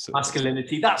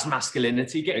masculinity. That's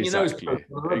masculinity. Getting exactly, your nose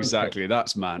broken. Exactly.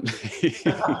 That's man.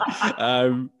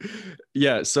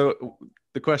 Yeah. So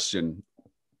the question.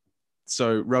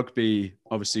 So rugby,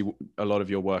 obviously, a lot of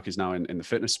your work is now in the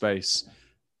fitness space.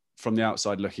 From the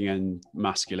outside looking in,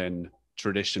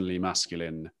 traditionally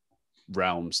masculine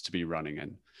realms to be running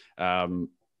in.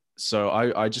 So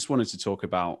I just wanted to talk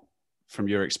about, from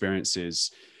your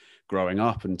experiences growing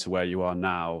up and to where you are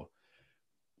now,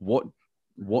 what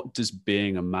does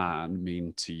being a man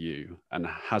mean to you, and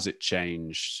has it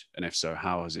changed? And if so,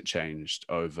 how has it changed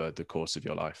over the course of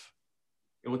your life?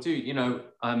 Well,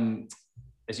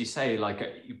 as you say, like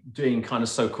doing kind of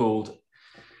so-called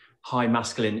high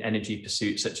masculine energy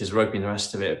pursuits such as rugby and the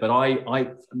rest of it. But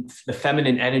the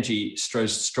feminine energy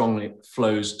flows strongly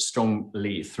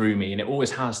through me, and it always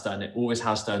has done. It always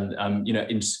has done.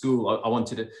 In school, I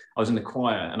was in the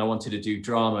choir, and I wanted to do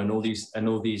drama and all these, and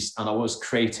I was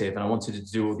creative, and I wanted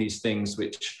to do all these things,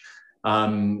 which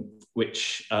I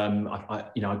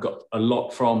got a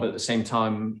lot from. But at the same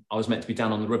time, I was meant to be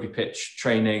down on the rugby pitch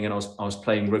training, and I was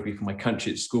playing rugby for my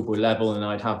country at schoolboy level, and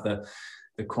I'd have the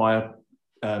choir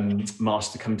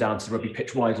master come down to the rugby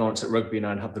pitch. Why is Lawrence at rugby? And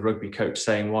I'd have the rugby coach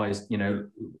saying, why is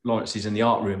Lawrence is in the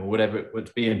art room, or whatever it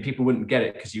would be, and people wouldn't get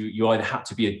it, because you either had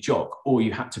to be a jock or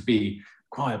you had to be a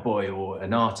choir boy or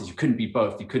an artist. You couldn't be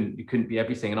both. You couldn't be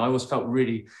everything. And I always felt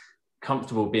really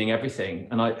comfortable being everything.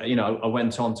 And I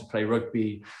went on to play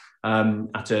rugby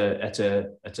at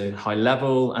a high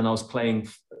level, and I was playing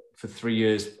for 3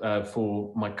 years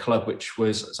for my club, so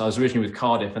I was originally with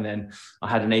Cardiff, and then I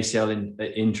had an ACL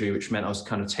injury, which meant I was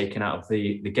kind of taken out of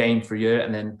the game for a year.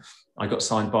 And then I got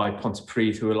signed by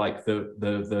Pontypridd, who were like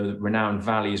the renowned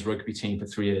Valleys rugby team, for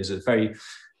 3 years. A very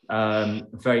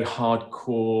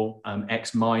hardcore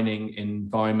ex-mining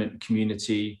environment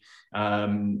community,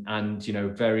 and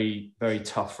very, very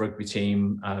tough rugby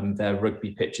team. Their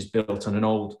rugby pitch is built on an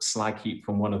old slag heap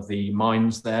from one of the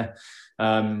mines there,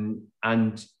 and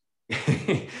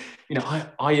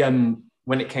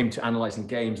when it came to analysing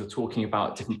games or talking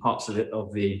about different parts of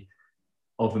the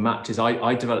matches,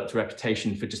 I developed a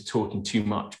reputation for just talking too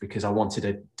much, because I wanted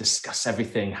to discuss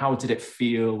everything. How did it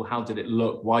feel? How did it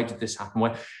look? Why did this happen?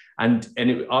 Why? I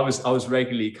was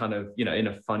regularly kind of, in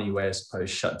a funny way, I suppose,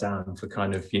 shut down for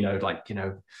kind of,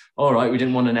 all right, we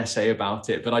didn't want an essay about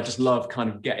it, but I just love kind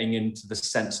of getting into the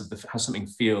sense of how something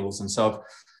feels. And so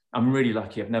I'm really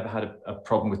lucky. I've never had a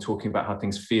problem with talking about how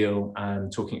things feel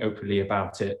and talking openly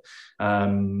about it.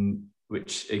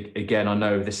 Which again, I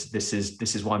know this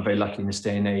is why I'm very lucky in this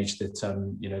day and age, that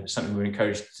something we're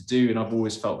encouraged to do, and I've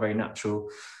always felt very natural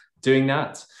doing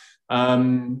that.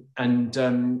 And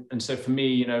so for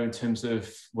me, in terms of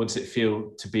what does it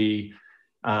feel to be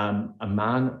a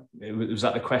man, was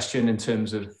that the question, in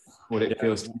terms of what it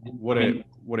feels, what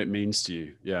it means to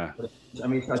you? Yeah. I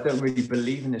mean, I don't really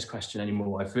believe in this question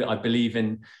anymore. I believe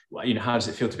in, how does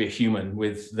it feel to be a human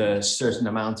with the certain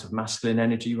amount of masculine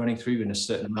energy running through you and a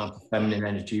certain amount of feminine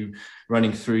energy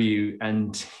running through you.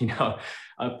 And,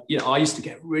 I used to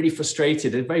get really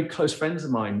frustrated. And very close friends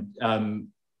of mine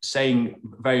saying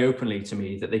very openly to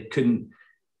me that they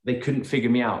couldn't figure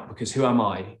me out, because who am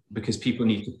I? Because people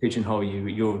need to pigeonhole you.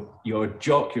 You're a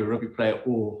jock, you're a rugby player,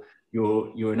 or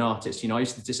you're an artist. I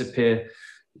used to disappear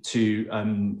to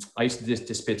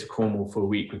Cornwall for a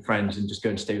week with friends and just go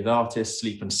and stay with artists,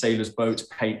 sleep on sailors' boats,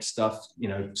 paint stuff,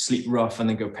 sleep rough, and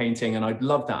then go painting. And I'd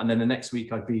love that. And then the next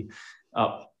week I'd be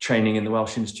up training in the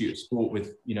Welsh Institute of Sport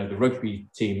with, the rugby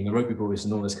team and the rugby boys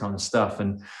and all this kind of stuff.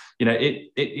 And,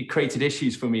 it created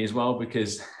issues for me as well,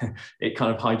 because it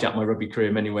kind of hijacked my rugby career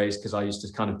in many ways, because I used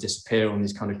to kind of disappear on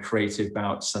these kind of creative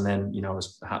bouts, and then, I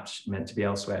was perhaps meant to be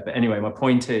elsewhere. But anyway, my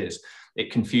point is,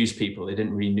 it confused people. They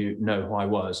didn't really know who I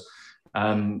was.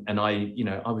 And I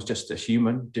was just a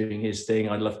human doing his thing.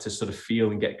 I love to sort of feel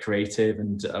and get creative,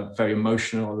 and very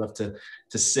emotional. I love to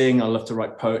sing. I love to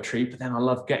write poetry, but then I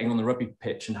love getting on the rugby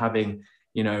pitch and having,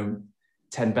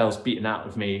 10 bells beaten out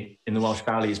of me in the Welsh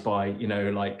Valleys by,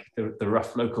 like the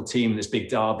rough local team, this big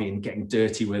derby, and getting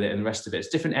dirty with it and the rest of it. It's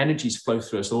different energies flow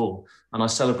through us all, and I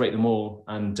celebrate them all.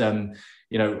 And,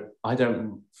 I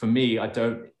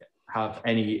don't have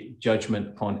any judgment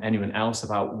upon anyone else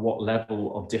about what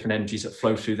level of different energies that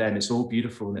flow through them. It's all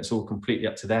beautiful, and it's all completely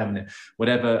up to them. And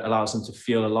whatever allows them to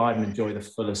feel alive and enjoy the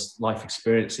fullest life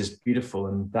experience is beautiful,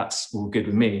 and that's all good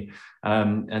with me.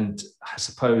 And I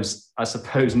suppose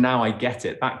now I get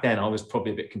it. Back then I was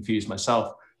probably a bit confused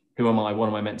myself. Who am I? What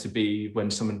am I meant to be?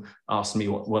 When someone asks me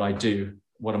what I do,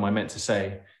 what am I meant to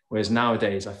say? Whereas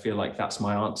nowadays I feel like that's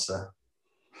my answer.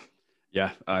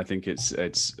 Yeah, I think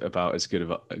it's about as good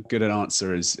an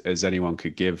answer as anyone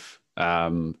could give.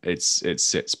 It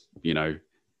sits,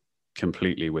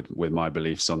 completely with my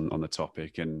beliefs on the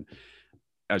topic. And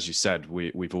as you said,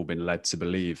 we've all been led to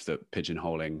believe that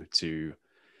pigeonholing to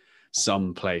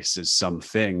some place as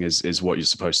something is what you're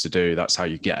supposed to do. That's how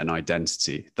you get an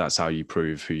identity. That's how you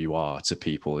prove who you are to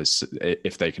people. Is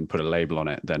if they can put a label on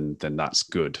it, then that's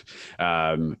good.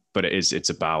 But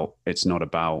it's not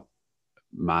about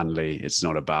manly. It's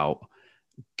not about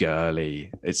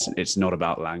girly. It's not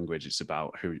about language. It's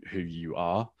about who you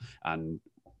are, and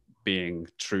being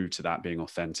true to that, being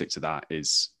authentic to that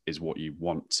is what you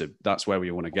want to, that's where we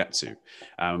want to get to.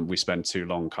 We spend too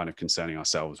long kind of concerning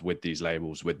ourselves with these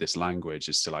labels, with this language,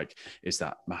 as to like, is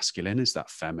that masculine? Is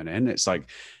that feminine? It's like,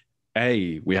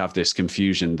 we have this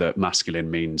confusion that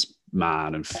masculine means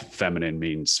man and feminine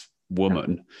means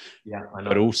woman. Yeah, I know.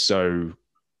 But also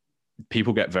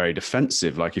people get very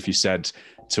defensive. Like if you said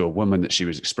to a woman that she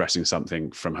was expressing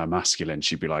something from her masculine,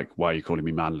 she'd be like, why are you calling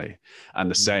me manly?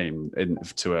 And the same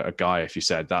to a guy, if you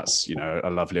said, that's, you know, a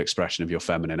lovely expression of your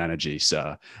feminine energy,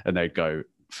 sir. And they'd go,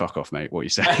 fuck off, mate, what are you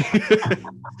saying?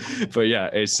 But yeah,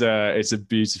 it's a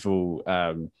beautiful,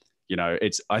 you know,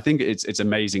 I think it's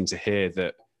amazing to hear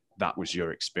that was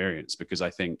your experience, because I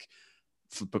think,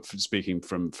 for speaking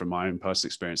from my own personal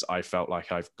experience, I felt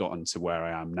like I've gotten to where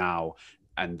I am now,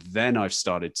 and then I've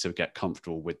started to get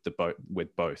comfortable with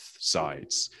both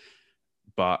sides.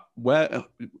 But where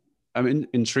I'm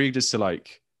intrigued as to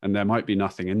like, and there might be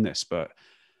nothing in this, but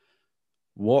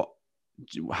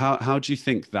how do you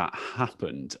think that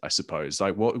happened? I suppose,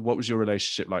 like, what was your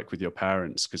relationship like with your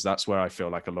parents? Because that's where I feel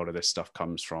like a lot of this stuff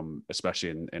comes from,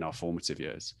 especially in our formative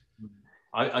years.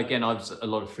 I was a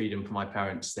lot of freedom from my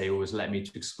parents. They always let me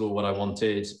to explore what I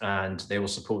wanted, and they all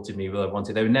supported me with what I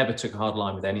wanted. They never took a hard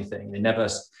line with anything. They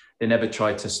never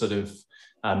tried to sort of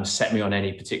set me on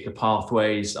any particular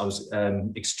pathways. I was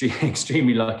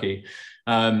extremely lucky.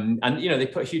 And, you know, they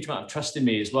put a huge amount of trust in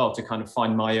me as well to kind of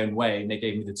find my own way. And they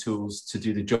gave me the tools to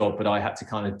do the job, but I had to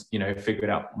kind of, you know, figure it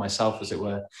out myself, as it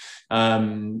were.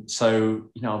 So,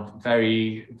 you know, I'm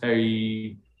very,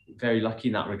 very, very lucky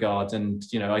in that regard. And,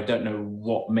 you know, I don't know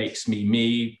what makes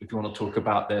me, if you want to talk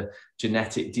about the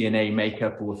genetic DNA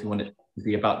makeup, or if you want it to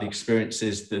be about the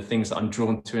experiences, the things that I'm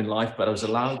drawn to in life, but I was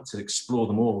allowed to explore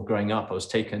them all growing up. I was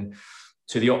taken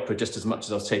to the opera just as much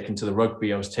as I was taken to the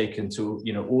rugby. I was taken to,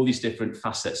 you know, all these different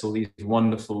facets, all these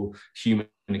wonderful human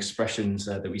expressions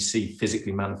that we see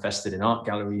physically manifested in art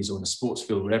galleries or in a sports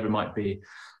field, whatever it might be.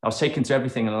 I was taken to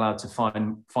everything and allowed to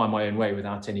find my own way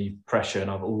without any pressure. And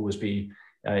I've always been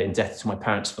indebted to my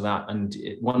parents for that. And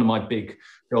one of my big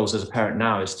goals as a parent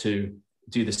now is to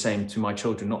do the same to my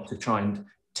children, not to try and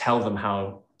tell them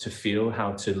how to feel,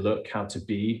 how to look, how to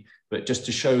be, but just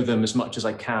to show them as much as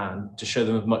I can, to show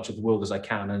them as much of the world as I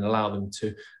can, and allow them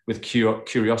to, with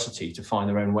curiosity, to find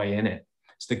their own way in it.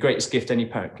 It's the greatest gift any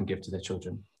parent can give to their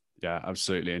children. Yeah,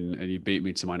 absolutely. And you beat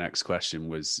me to my next question,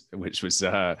 which was,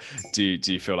 do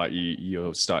you feel like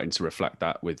you're starting to reflect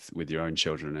that with your own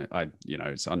children? You know,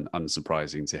 it's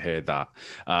unsurprising to hear that.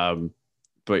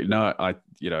 But no,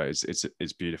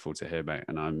 it's beautiful to hear, mate.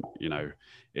 And I'm, you know,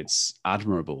 it's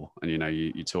admirable. And, you know,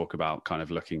 you talk about kind of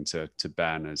looking to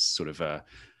Ben as sort of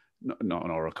not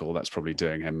an oracle. That's probably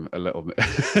doing him a little bit,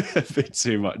 a bit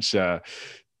too much.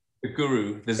 The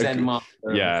guru, the Zen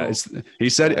master. Yeah, he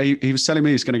said he was telling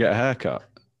me he's going to get a haircut,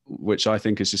 which I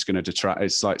think is just going to detract.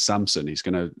 It's like Samson; he's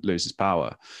going to lose his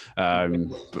power. He's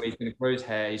going to grow his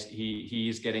hair.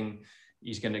 He's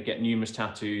going to get numerous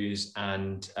tattoos,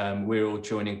 and we're all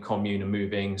joining commune and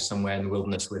moving somewhere in the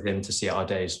wilderness with him to see out our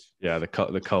days. Yeah, the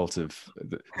cult of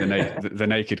the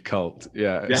naked cult.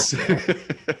 Yeah.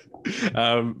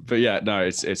 But yeah, no,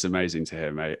 it's amazing to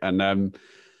hear, mate. And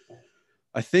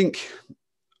I think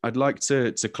I'd like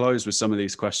to close with some of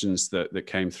these questions that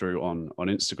came through on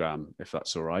Instagram, if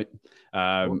that's all right.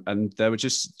 And there were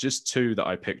just two that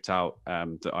I picked out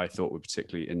that I thought were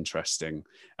particularly interesting.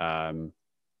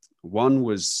 One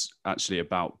was actually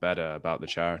about the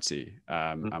charity,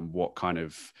 and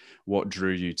what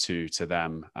drew you to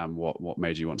them, and what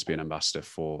made you want to be an ambassador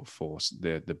for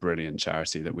the brilliant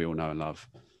charity that we all know and love.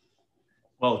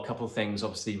 Well, a couple of things.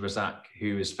 Obviously, Razak,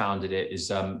 who has founded it, is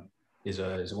a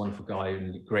wonderful guy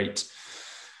and a great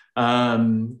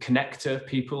connector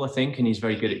people, I think, and he's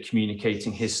very good at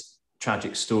communicating his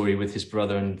tragic story with his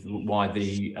brother and why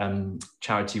the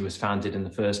charity was founded in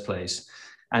the first place.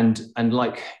 And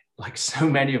like so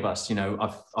many of us, you know,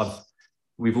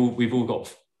 we've all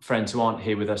got friends who aren't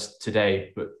here with us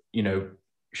today, but, you know,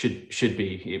 should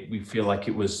be. We feel like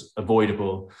it was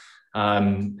avoidable,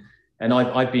 and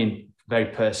I've been very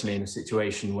personally in a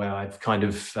situation where I've kind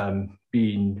of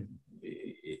been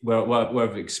where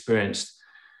I've experienced,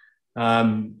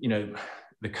 you know,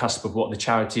 the cusp of what the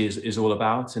charity is all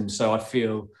about. And so I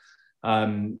feel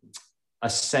a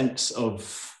sense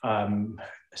of an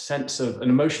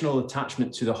emotional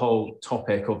attachment to the whole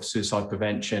topic of suicide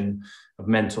prevention, of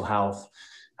mental health.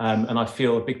 And I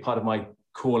feel a big part of my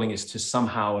calling is to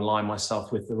somehow align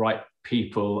myself with the right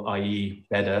people, i.e.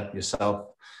 better yourself,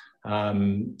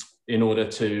 in order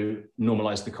to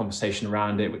normalize the conversation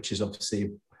around it, which is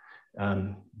obviously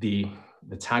the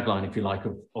tagline, if you like,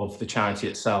 of the charity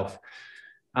itself.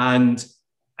 And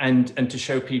to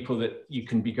show people that you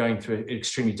can be going through an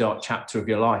extremely dark chapter of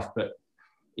your life, but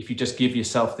if you just give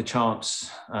yourself the chance,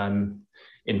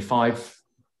 in 5,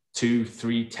 2,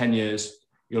 3, 10 years,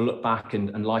 you'll look back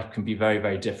and life can be very,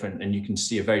 very different, and you can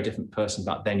see a very different person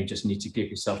back then. You just need to give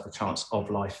yourself the chance of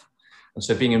life. And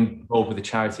so being involved with a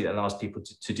charity that allows people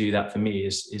to do that, for me,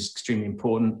 is extremely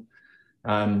important,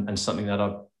 and something that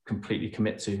I completely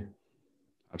commit to.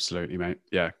 Absolutely, mate.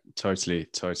 Yeah, totally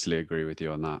agree with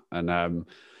you on that. And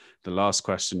the last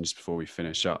question just before we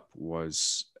finish up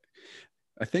was,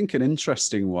 I think, an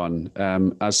interesting one.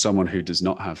 As someone who does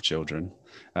not have children,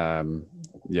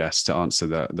 yes, to answer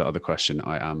the other question,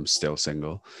 I am still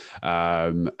single.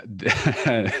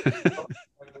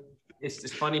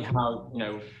 It's funny how,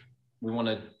 we want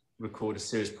to record a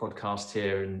serious podcast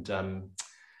here, and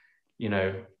you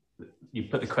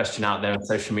put the question out there on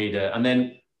social media, and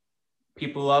then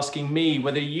people asking me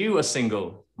whether you are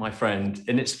single, my friend.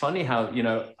 And it's funny how,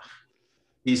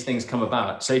 these things come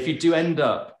about. So if you do end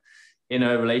up in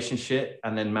a relationship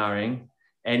and then marrying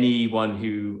anyone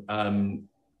who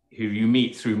you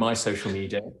meet through my social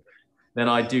media, then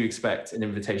I do expect an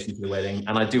invitation to the wedding,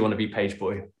 and I do want to be page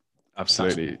boy.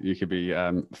 Absolutely. You could be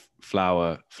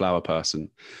flower person.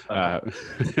 Okay.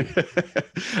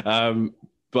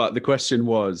 But the question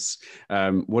was,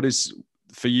 what is,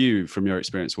 for you, from your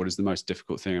experience, what is the most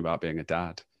difficult thing about being a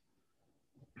dad?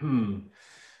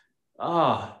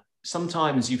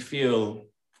 Sometimes you feel,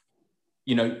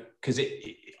 because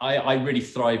I really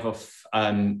thrive off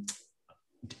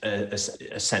a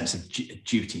sense of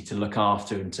duty to look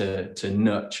after and to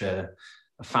nurture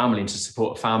a family and to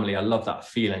support a family. I love that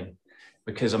feeling,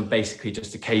 because I'm basically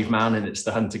just a caveman, and it's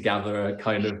the hunter-gatherer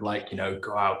kind of like,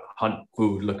 go out, hunt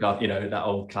food, look up, that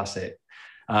old classic.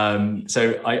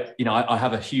 So I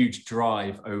have a huge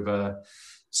drive over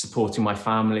supporting my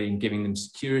family and giving them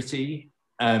security.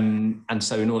 And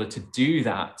so in order to do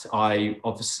that, I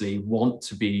obviously want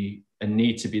to be and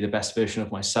need to be the best version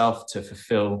of myself to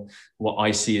fulfill what I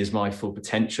see as my full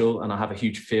potential. And I have a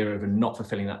huge fear of not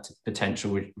fulfilling that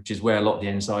potential, which is where a lot of the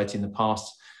anxiety in the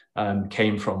past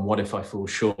came from. What if I fall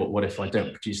short? What if I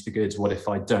don't produce the goods? What if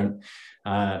I don't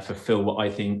fulfill what I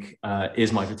think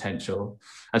is my potential?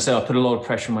 And so I put a lot of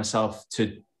pressure on myself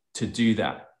to do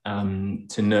that,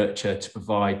 to nurture, to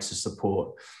provide, to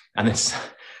support. And this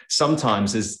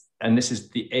sometimes and this is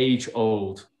the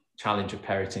age-old challenge of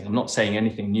parenting. I'm not saying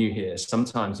anything new here.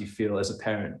 Sometimes you feel as a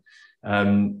parent,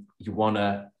 you want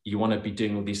to be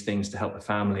doing all these things to help the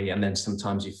family, and then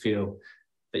sometimes you feel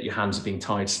that your hands are being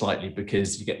tied slightly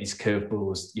because you get these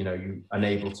curveballs. You're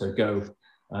unable to go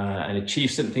and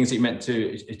achieve certain things that you're meant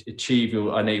to achieve.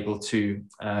 You're unable to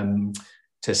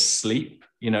sleep.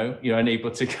 You're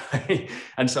unable to go.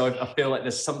 And so I feel like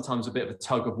there's sometimes a bit of a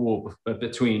tug of war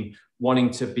between wanting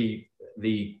to be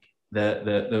the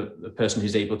person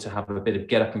who's able to have a bit of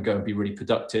get up and go and be really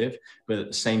productive, but at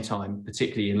the same time,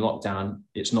 particularly in lockdown,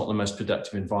 it's not the most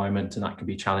productive environment, and that can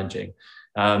be challenging.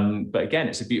 But again,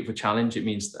 it's a beautiful challenge. It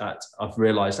means that I've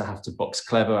realized I have to box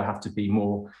clever. I have to be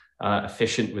more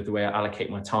efficient with the way I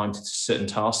allocate my time to certain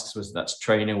tasks, whether that's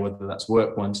training, whether that's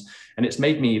work ones. And it's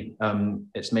made me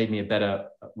a better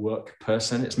work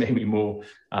person. It's made me more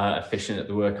efficient at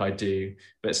the work I do.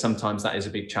 But sometimes that is a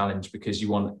big challenge, because you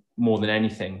want more than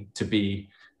anything to be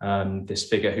this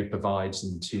figure who provides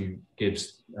and who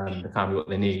gives the family what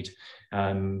they need.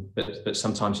 But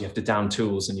sometimes you have to down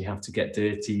tools, and you have to get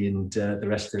dirty and the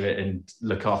rest of it, and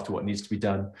look after what needs to be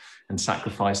done, and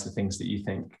sacrifice the things that you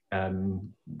think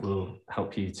will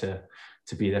help you to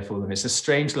be there for them. It's a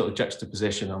strange little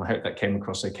juxtaposition, and I hope that came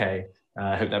across okay.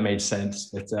 I hope that made sense.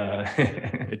 But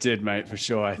It did, mate, for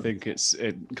sure. I think it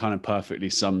kind of perfectly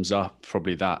sums up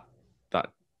probably that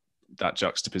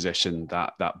juxtaposition,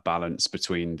 that balance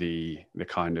between the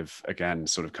kind of, again,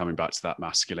 sort of coming back to that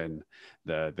masculine,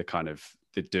 the kind of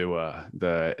the doer,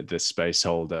 the space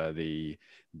holder, the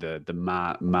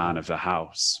man of the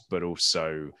house, but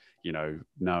also,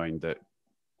 knowing that,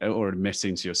 or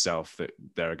admitting to yourself that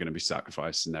there are going to be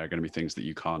sacrifices and there are going to be things that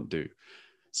you can't do.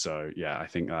 So yeah, I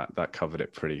think that covered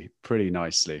it pretty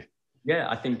nicely. Yeah,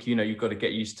 I think, you've got to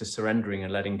get used to surrendering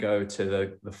and letting go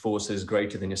to the forces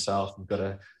greater than yourself. You've got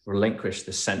to relinquish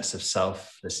this sense of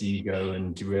self, this ego,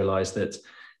 and you realize that,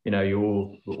 we're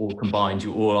all combined.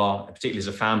 You all are, particularly as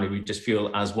a family, we just feel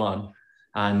as one.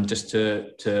 And just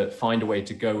to find a way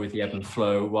to go with the ebb and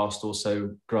flow, whilst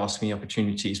also grasping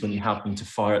opportunities when you have them, to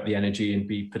fire up the energy and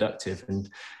be productive. And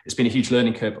it's been a huge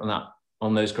learning curve on that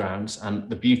on those grounds. And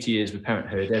the beauty is with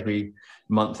parenthood, every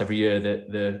month, every year,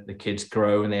 that the kids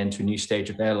grow and they enter a new stage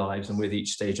of their lives. And with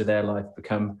each stage of their life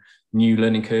become new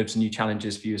learning curves and new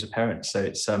challenges for you as a parent. So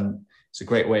it's a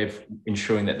great way of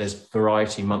ensuring that there's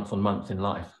variety month on month in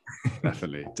life.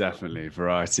 Definitely.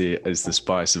 Variety is the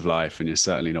spice of life, and you're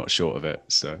certainly not short of it.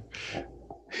 So,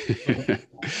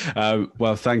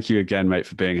 well, thank you again, mate,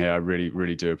 for being here. I really,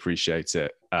 really do appreciate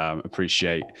it.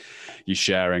 Appreciate you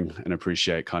sharing, and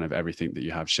appreciate kind of everything that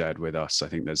you have shared with us. I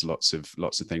think there's lots of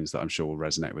things that I'm sure will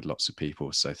resonate with lots of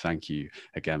people. So thank you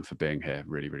again for being here.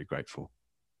 Really, really grateful.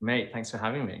 Mate, thanks for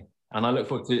having me. And I look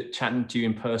forward to chatting to you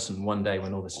in person one day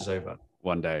when all this is over.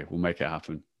 One day we'll make it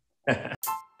happen.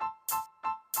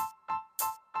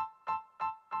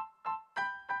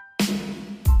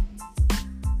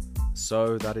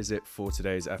 So that is it for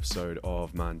today's episode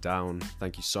of Man Down.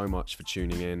 Thank you so much for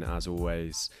tuning in. As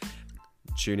always,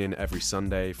 tune in every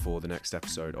Sunday for the next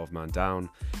episode of Man Down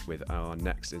with our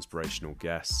next inspirational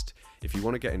guest. If you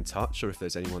want to get in touch, or if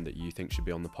there's anyone that you think should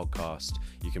be on the podcast,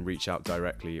 you can reach out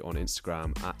directly on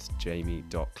Instagram at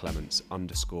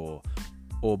jamie.clements_,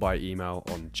 or by email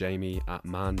on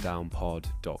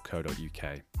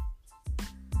jamie@mandownpod.co.uk.